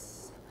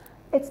is?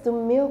 It's the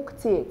milk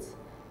teeth.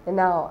 And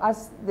now,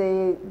 as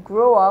they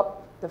grow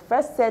up, the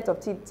first set of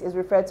teeth is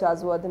referred to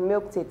as the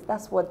milk teeth.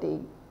 That's what they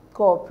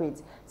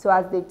cooperate. So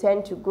as they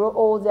tend to grow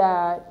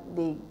older,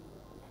 they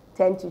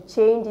tend to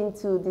change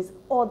into this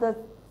other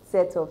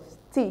set of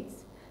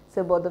teeth.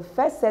 So, but the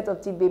first set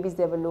of teeth babies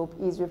develop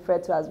is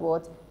referred to as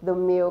what? The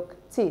milk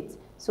teeth.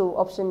 So,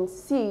 option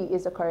C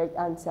is the correct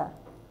answer.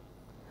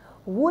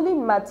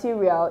 Woolen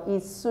material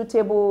is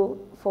suitable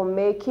for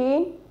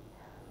making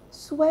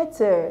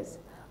sweaters.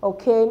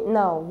 Okay,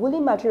 now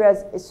woolen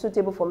materials is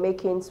suitable for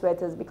making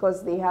sweaters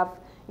because they have,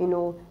 you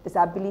know, this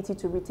ability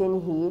to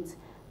retain heat,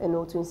 you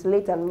know, to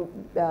insulate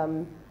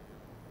and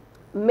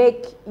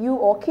make you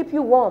or keep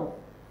you warm.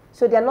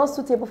 So they are not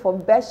suitable for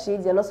bed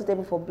sheets, they are not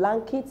suitable for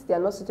blankets, they are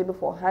not suitable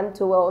for hand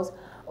towels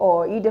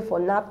or either for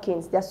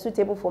napkins. They are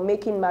suitable for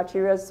making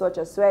materials such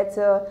as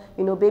sweater,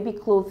 you know, baby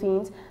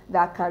clothing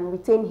that can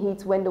retain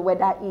heat when the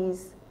weather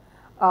is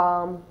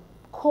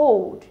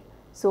cold.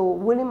 So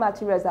woolen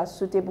materials are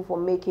suitable for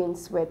making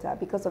sweater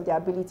because of their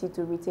ability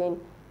to retain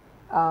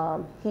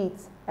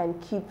heat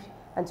and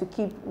to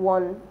keep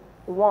one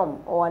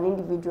warm or an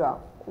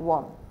individual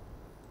warm.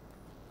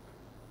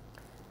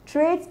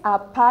 Traits are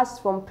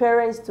passed from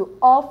parents to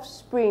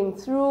offspring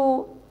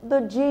through the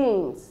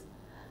genes.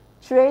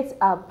 Traits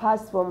are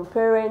passed from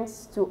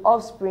parents to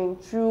offspring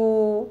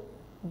through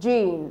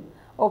gene.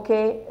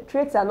 Okay,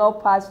 traits are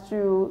not passed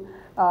through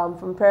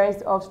from parents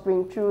to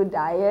offspring through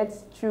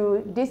diets,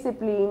 through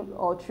discipline,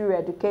 or through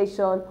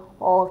education,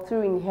 or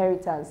through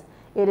inheritance.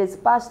 It is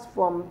passed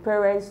from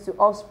parents to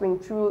offspring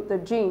through the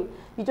gene.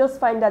 You just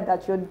find out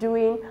that you're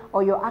doing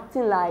or you're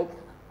acting like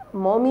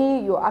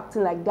mommy, you're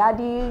acting like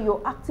daddy,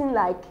 you're acting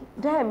like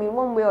them in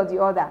one way or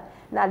the other.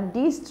 Now,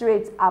 these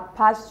traits are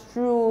passed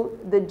through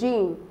the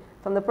gene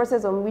from the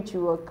process on which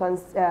you were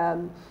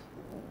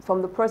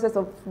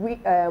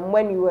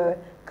when you were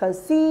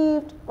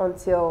conceived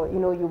until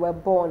you were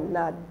born.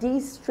 Now,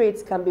 these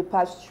traits can be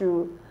passed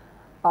through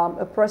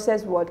a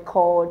process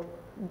called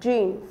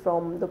gene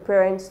from the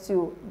parents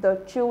to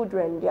the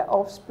children, their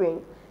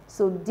offspring.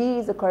 So D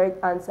is the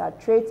correct answer.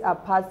 Traits are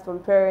passed from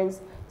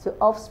parents to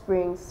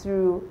offspring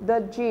through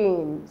the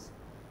genes.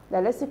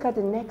 Now let's look at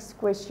the next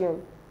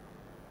question.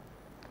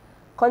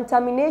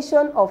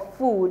 Contamination of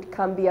food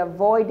can be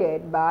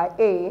avoided by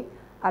A,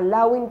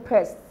 allowing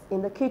pests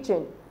in the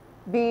kitchen,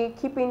 B,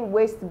 keeping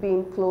waste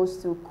bin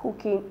close to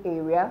cooking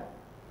area,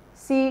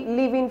 C,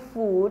 leaving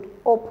food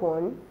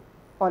open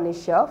on a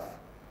shelf,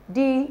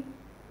 D,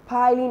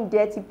 piling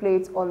dirty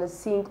plates on the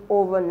sink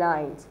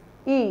overnight,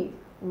 E,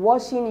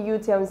 washing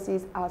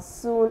utensils as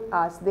soon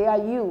as they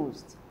are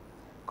used.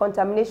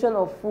 Contamination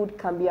of food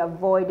can be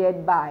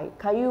avoided by.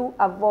 Can you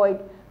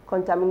avoid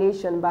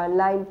contamination by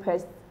allowing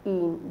pests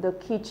in the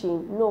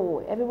kitchen?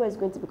 No, everywhere is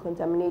going to be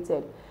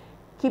contaminated.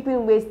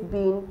 Keeping waste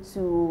bin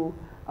to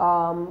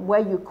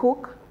where you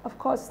cook? Of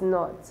course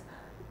not.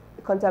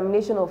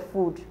 Contamination of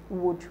food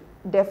would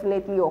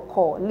definitely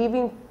occur.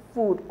 Leaving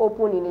food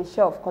open in a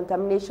shelf,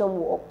 contamination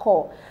will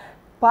occur.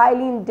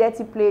 Piling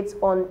dirty plates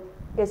on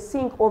a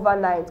sink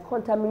overnight,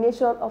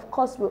 contamination of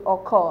course will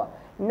occur.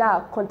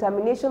 Now,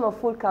 contamination of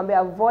food can be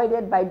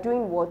avoided by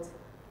doing what?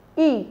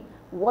 E,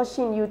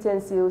 washing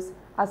utensils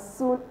as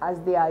soon as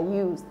they are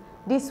used.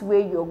 This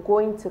way you're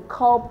going to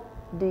curb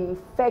the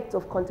effect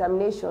of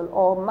contamination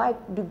or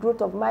the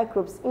growth of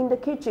microbes in the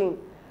kitchen.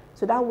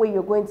 So that way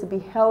you're going to be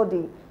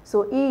healthy.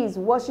 So E is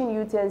washing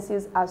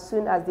utensils as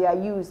soon as they are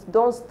used.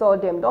 Don't store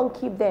them, don't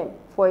keep them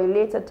for a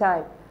later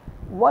time.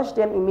 Wash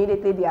them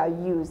immediately they are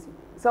used.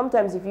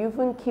 Sometimes if you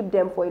even keep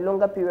them for a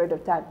longer period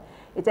of time,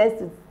 it tends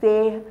to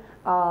stay,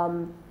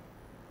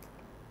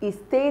 it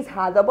stays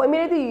harder, but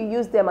immediately you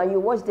use them and you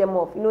wash them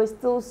off, it's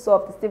still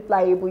soft, it's still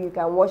pliable, you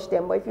can wash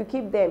them. But if you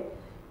keep them,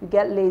 you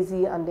get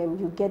lazy and then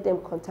you get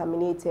them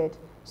contaminated.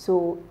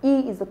 So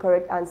E is the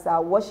correct answer,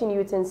 washing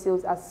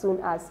utensils as soon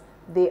as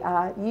they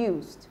are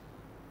used.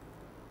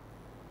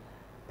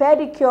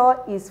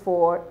 Pedicure is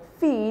for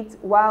feet,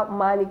 while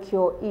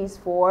manicure is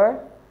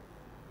for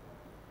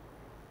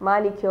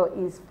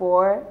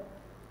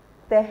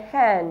the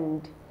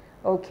hand.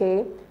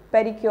 Okay,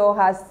 pedicure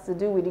has to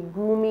do with the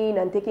grooming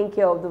and taking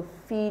care of the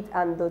feet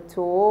and the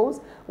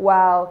toes,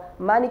 while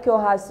manicure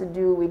has to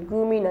do with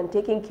grooming and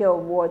taking care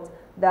of what?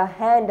 The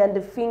hand and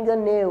the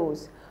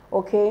fingernails.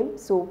 Okay,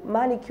 so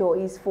manicure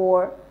is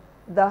for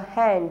the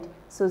hand.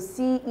 So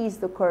C is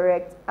the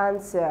correct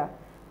answer,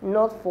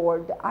 not for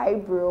the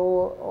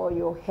eyebrow or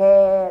your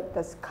hair,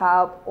 the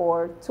scalp,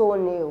 or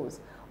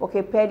toenails.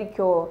 Okay,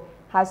 pedicure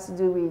has to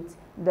do with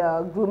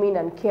the grooming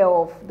and care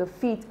of the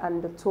feet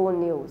and the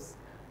toenails.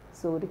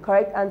 So the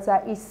correct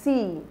answer is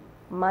C.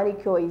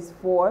 Manicure is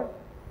for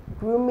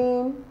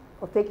grooming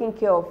or taking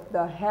care of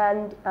the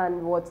hand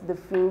and what? The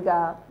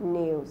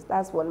fingernails.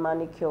 That's what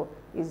manicure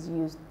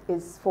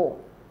is for.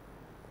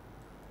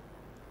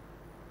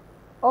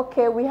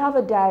 Okay, we have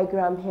a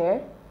diagram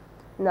here.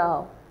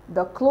 Now,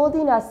 the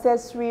clothing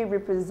accessory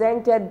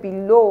represented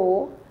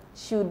below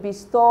should be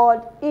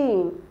stored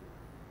in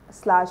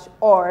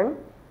 /on.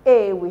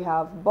 A, we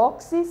have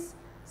boxes.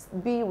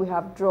 B, we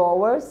have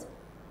drawers.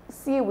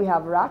 C, we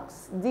have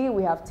racks. D,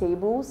 we have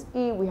tables.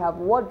 E, we have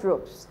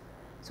wardrobes.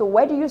 So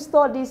where do you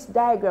store this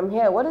diagram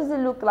here? What does it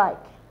look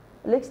like?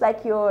 It looks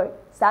like your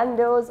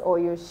sandals or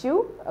your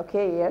shoe.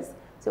 Okay, yes.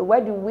 So where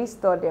do we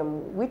store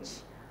them?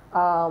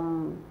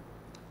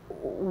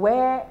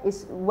 where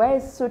is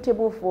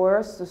suitable for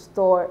us to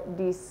store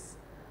this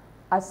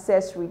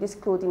accessory, this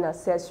clothing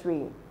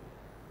accessory?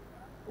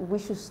 We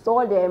should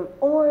store them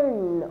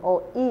on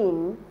or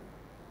in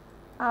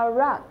our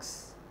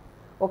racks.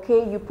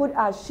 Okay, you put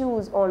our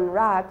shoes on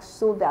racks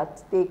so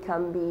that they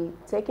can be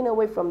taken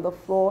away from the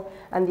floor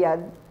and they are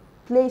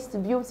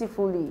placed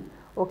beautifully.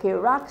 Okay,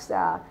 racks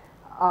are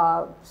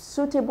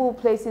suitable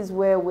places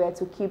where we are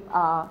to keep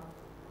our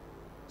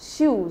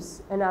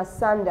shoes and our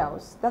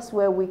sandals. That's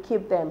where we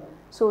keep them.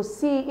 So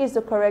C is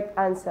the correct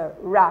answer,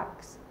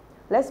 racks.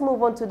 Let's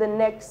move on to the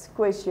next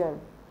question.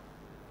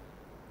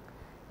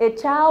 A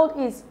child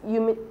is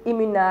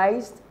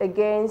immunized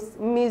against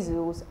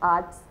measles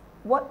at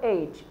what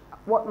age?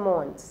 What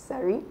month?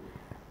 Sorry.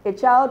 A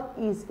child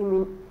is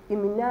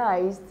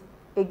immunized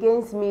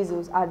against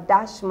measles at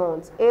dash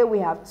months. A, we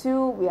have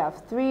 2, we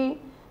have 3.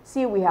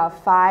 C, we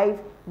have 5.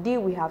 D,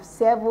 we have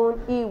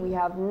 7. E, we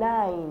have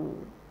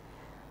 9.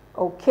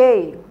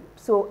 Okay,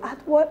 so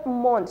at what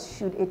month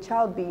should a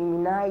child be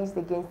immunized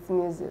against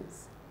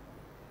measles?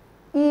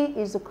 E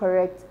is the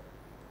correct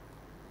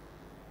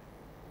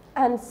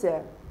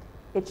answer.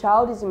 A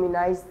child is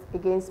immunized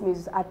against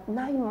measles at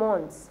 9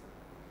 months.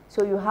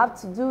 So you have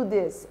to do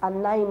this at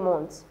 9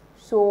 months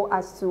so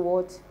as to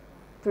what?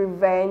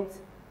 Prevent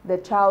the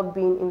child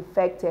being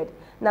infected.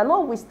 Now,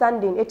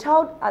 notwithstanding, a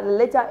child at a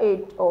later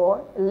age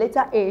or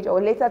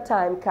later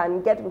time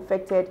can get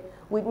infected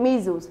with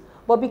measles.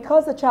 But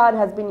because the child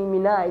has been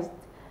immunized,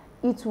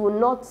 it will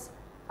not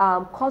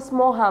cause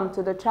more harm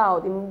to the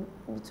child.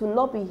 It will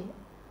not be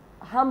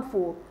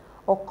harmful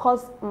or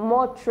cause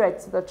more threat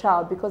to the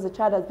child because the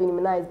child has been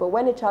immunized. But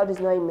when a child is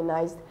not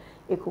immunized,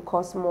 it could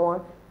cause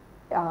more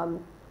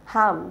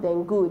harm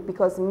than good,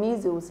 because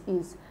measles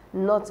is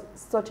not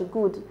such a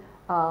good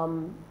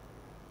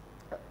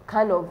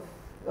kind of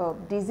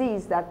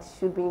disease that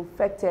should be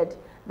infected,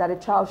 that a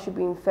child should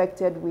be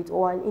infected with,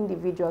 or an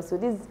individual. So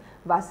these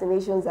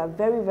vaccinations are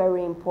very,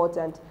 very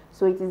important.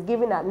 So it is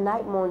given at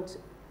 9 months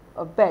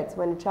of birth.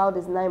 When the child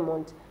is 9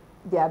 months,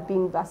 they are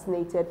being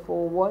vaccinated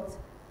for what?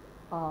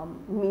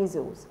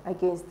 Measles,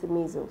 against the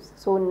measles.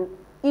 So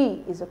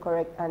E is the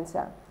correct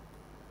answer.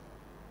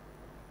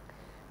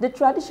 The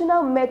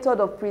traditional method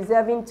of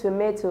preserving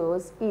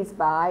tomatoes is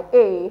by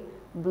A,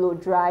 blow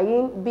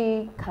drying,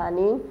 B,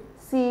 canning,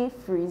 C,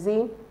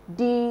 freezing,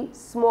 D,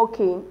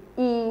 smoking,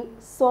 E,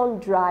 sun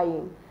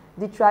drying.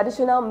 The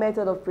traditional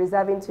method of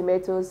preserving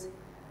tomatoes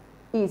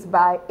is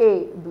by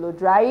A, blow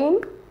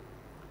drying,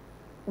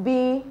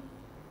 B,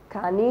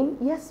 canning.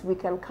 Yes, we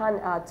can can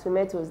our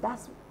tomatoes.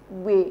 That's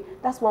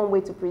one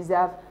way to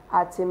preserve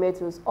our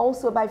tomatoes.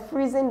 Also by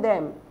freezing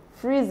them,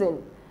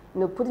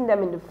 putting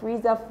them in the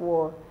freezer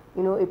for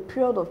a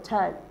period of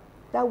time.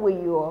 That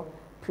way you're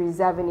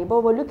preserving it.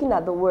 But we're looking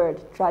at the word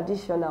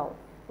traditional.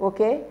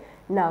 Okay?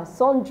 Now,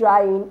 sun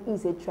drying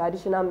is a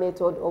traditional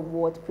method of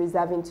what?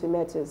 Preserving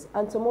tomatoes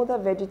and some other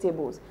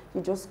vegetables.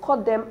 You just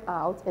cut them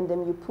out and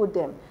then you put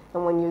them.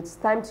 And when it's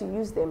time to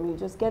use them, you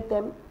just get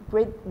them,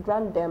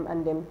 grind them,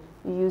 and then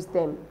you use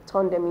them,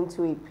 turn them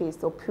into a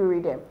paste or puree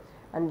them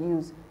and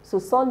use. So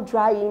sun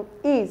drying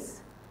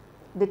is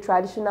the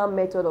traditional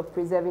method of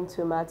preserving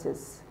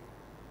tomatoes.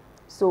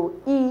 So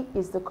E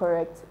is the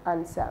correct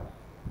answer.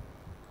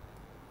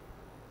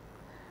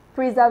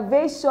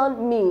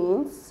 Preservation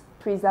means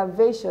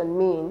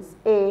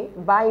A,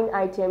 buying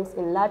items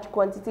in large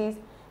quantities,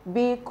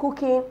 B,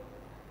 cooking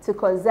to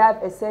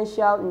conserve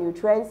essential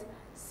nutrients,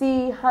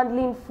 C,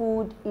 handling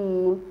food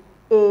in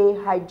a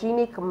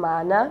hygienic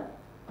manner,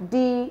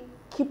 D,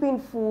 keeping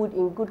food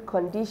in good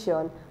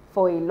condition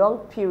for a long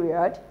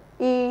period,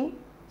 E,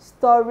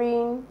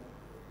 storing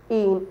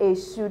in a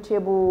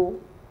suitable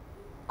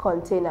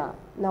container.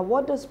 Now,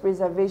 what does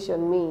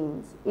preservation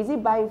mean? Is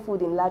it buying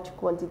food in large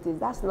quantities?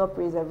 That's not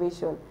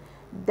preservation.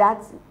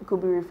 That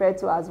could be referred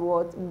to as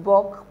what?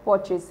 Bulk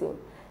purchasing.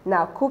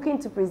 Now, cooking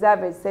to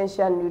preserve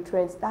essential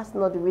nutrients, that's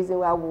not the reason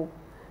why we'll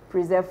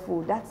preserve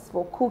food. That's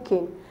for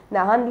cooking.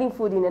 Now, handling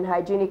food in a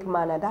hygienic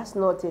manner, that's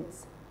not it.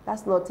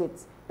 That's not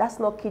it. That's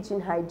not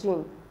kitchen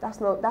hygiene. That's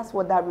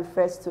what that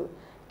refers to.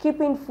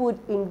 Keeping food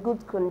in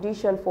good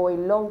condition for a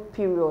long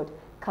period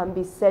can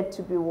be said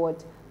to be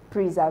what?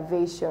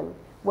 Preservation.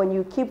 When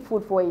you keep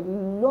food for a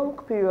long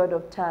period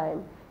of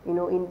time,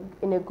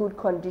 in a good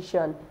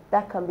condition,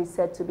 that can be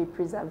said to be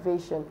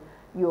preservation.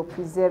 You're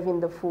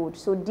preserving the food.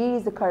 So D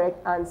is the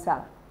correct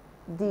answer.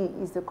 D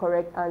is the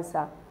correct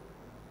answer.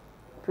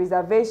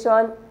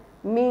 Preservation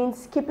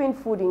means keeping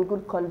food in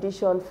good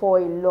condition for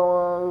a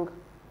long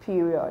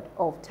period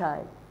of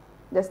time.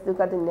 Let's look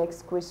at the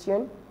next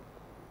question.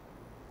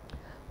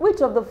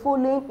 Which of the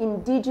following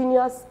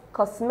indigenous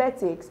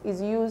cosmetics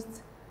is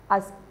used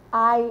as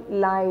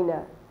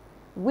eyeliner?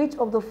 Which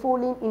of the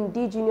following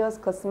indigenous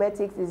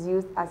cosmetics is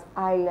used as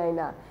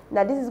eyeliner?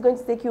 Now, this is going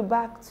to take you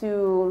back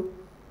to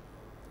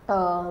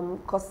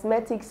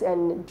cosmetics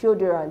and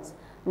deodorants.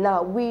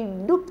 Now, we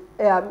looked,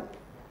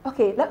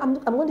 okay,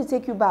 I'm going to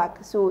take you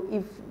back. So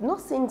if not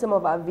seen some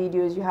of our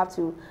videos, you have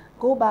to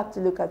go back to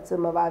look at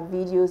some of our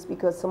videos,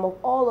 because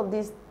all of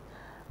these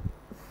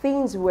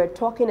things we're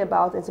talking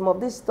about and some of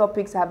these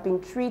topics have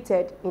been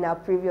treated in our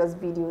previous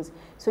videos.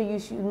 So you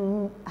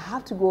should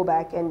have to go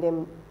back and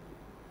then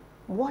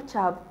watch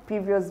our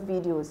previous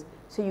videos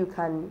so you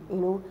can,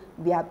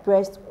 be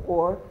abreast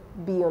or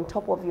be on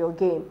top of your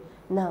game.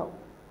 Now,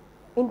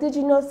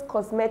 indigenous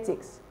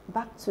cosmetics,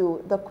 back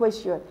to the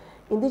question.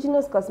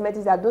 Indigenous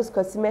cosmetics are those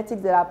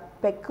cosmetics that are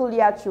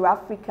peculiar to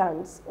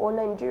Africans or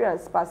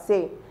Nigerians per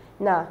se.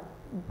 Now,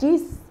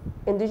 this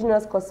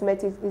indigenous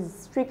cosmetics is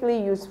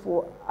strictly used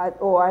for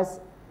or as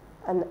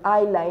an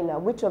eyeliner.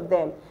 Which of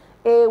them?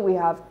 A, we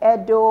have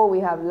Edo, we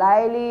have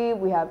Laili,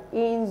 we have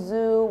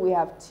Inzu, we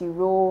have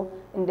Tiro,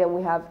 and then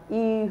we have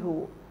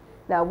Ihu.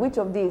 Now, which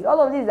of these? All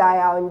of these are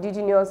our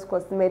indigenous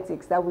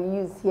cosmetics that we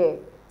use here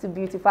to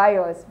beautify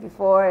us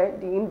before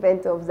the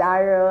invent of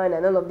Zaron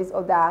and all of this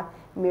other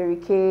Mary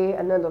Kay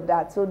and all of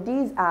that. So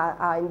these are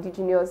our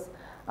indigenous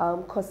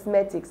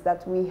cosmetics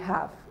that we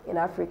have in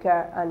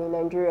Africa and in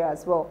Nigeria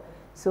as well.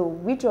 So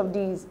which of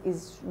these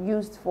is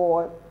used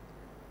for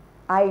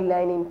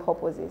eyelining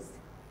purposes?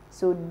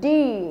 So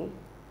D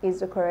is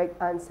the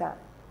correct answer.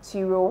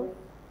 Tiro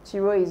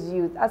is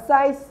used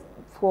aside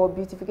for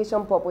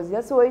beautification purposes.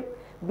 That's why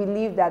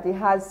believe that it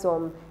has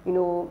some,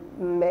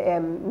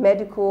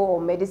 medical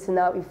or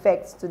medicinal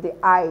effects to the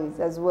eyes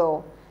as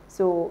well.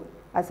 So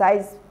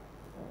aside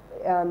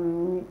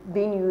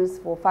being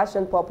used for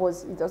fashion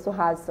purpose, it also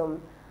has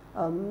some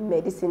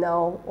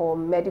medicinal or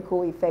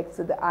medical effects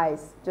to the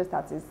eyes, just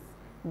as is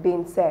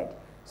being said.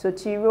 So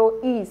Tiro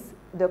is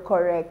the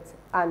correct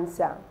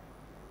answer.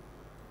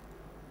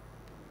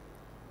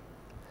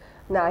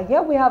 Now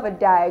here we have a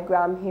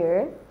diagram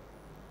here.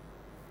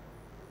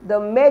 The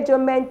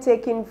measurement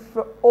taken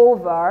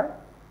over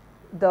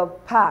the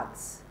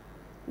parts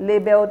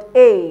labeled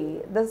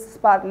A, this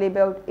part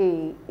labeled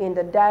A in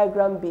the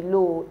diagram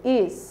below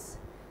is,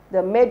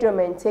 the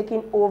measurement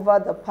taken over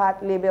the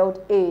part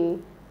labeled A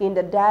in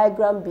the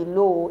diagram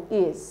below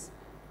is,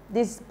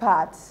 this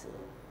part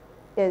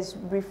is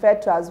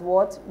referred to as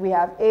what? We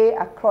have A,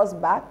 across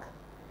back,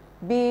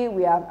 B,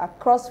 we have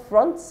across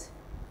front,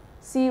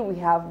 C, we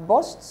have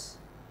bust,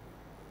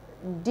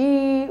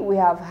 D, we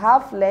have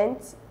half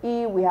length,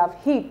 E, we have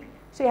hip.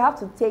 So you have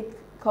to take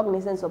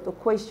cognizance of the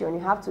question. You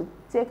have to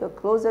take a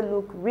closer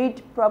look,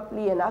 read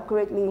properly and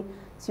accurately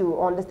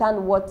to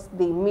understand what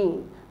they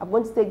mean. I'm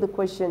going to take the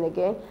question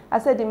again. I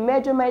said the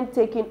measurement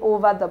taken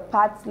over the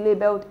parts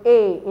labeled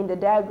A in the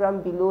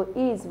diagram below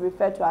is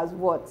referred to as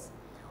what?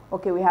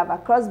 Okay, we have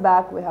across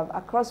back, we have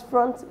across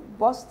front,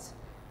 bust,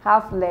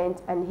 half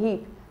length, and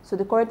hip. So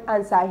the correct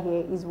answer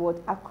here is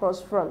what?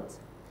 Across front.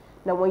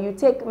 Now, when you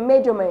take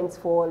measurements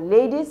for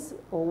ladies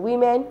or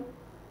women,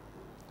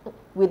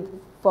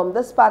 from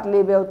this part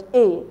labeled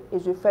A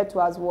is referred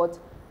to as what?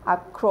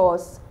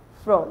 Across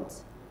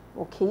front.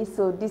 Okay,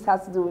 so this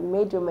has to do with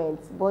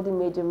measurements,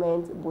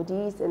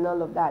 bodies, and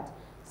all of that.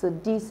 So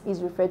this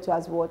is referred to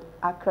as what?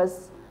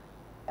 Across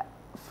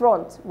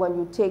front when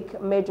you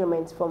take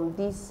measurements from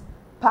this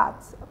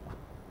part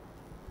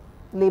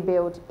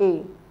labeled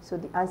A. So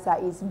the answer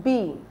is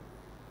B.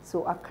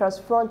 So across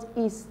front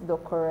is the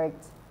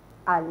correct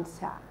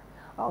answer.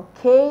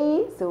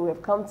 Okay, so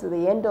we've come to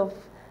the end of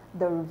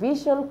the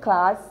revision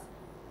class.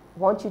 I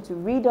want you to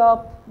read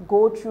up,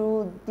 go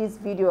through this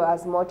video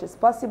as much as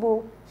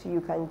possible so you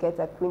can get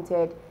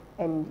acquainted,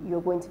 and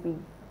you're going to be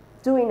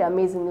doing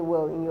amazingly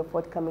well in your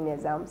forthcoming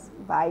exams.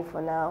 Bye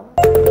for now.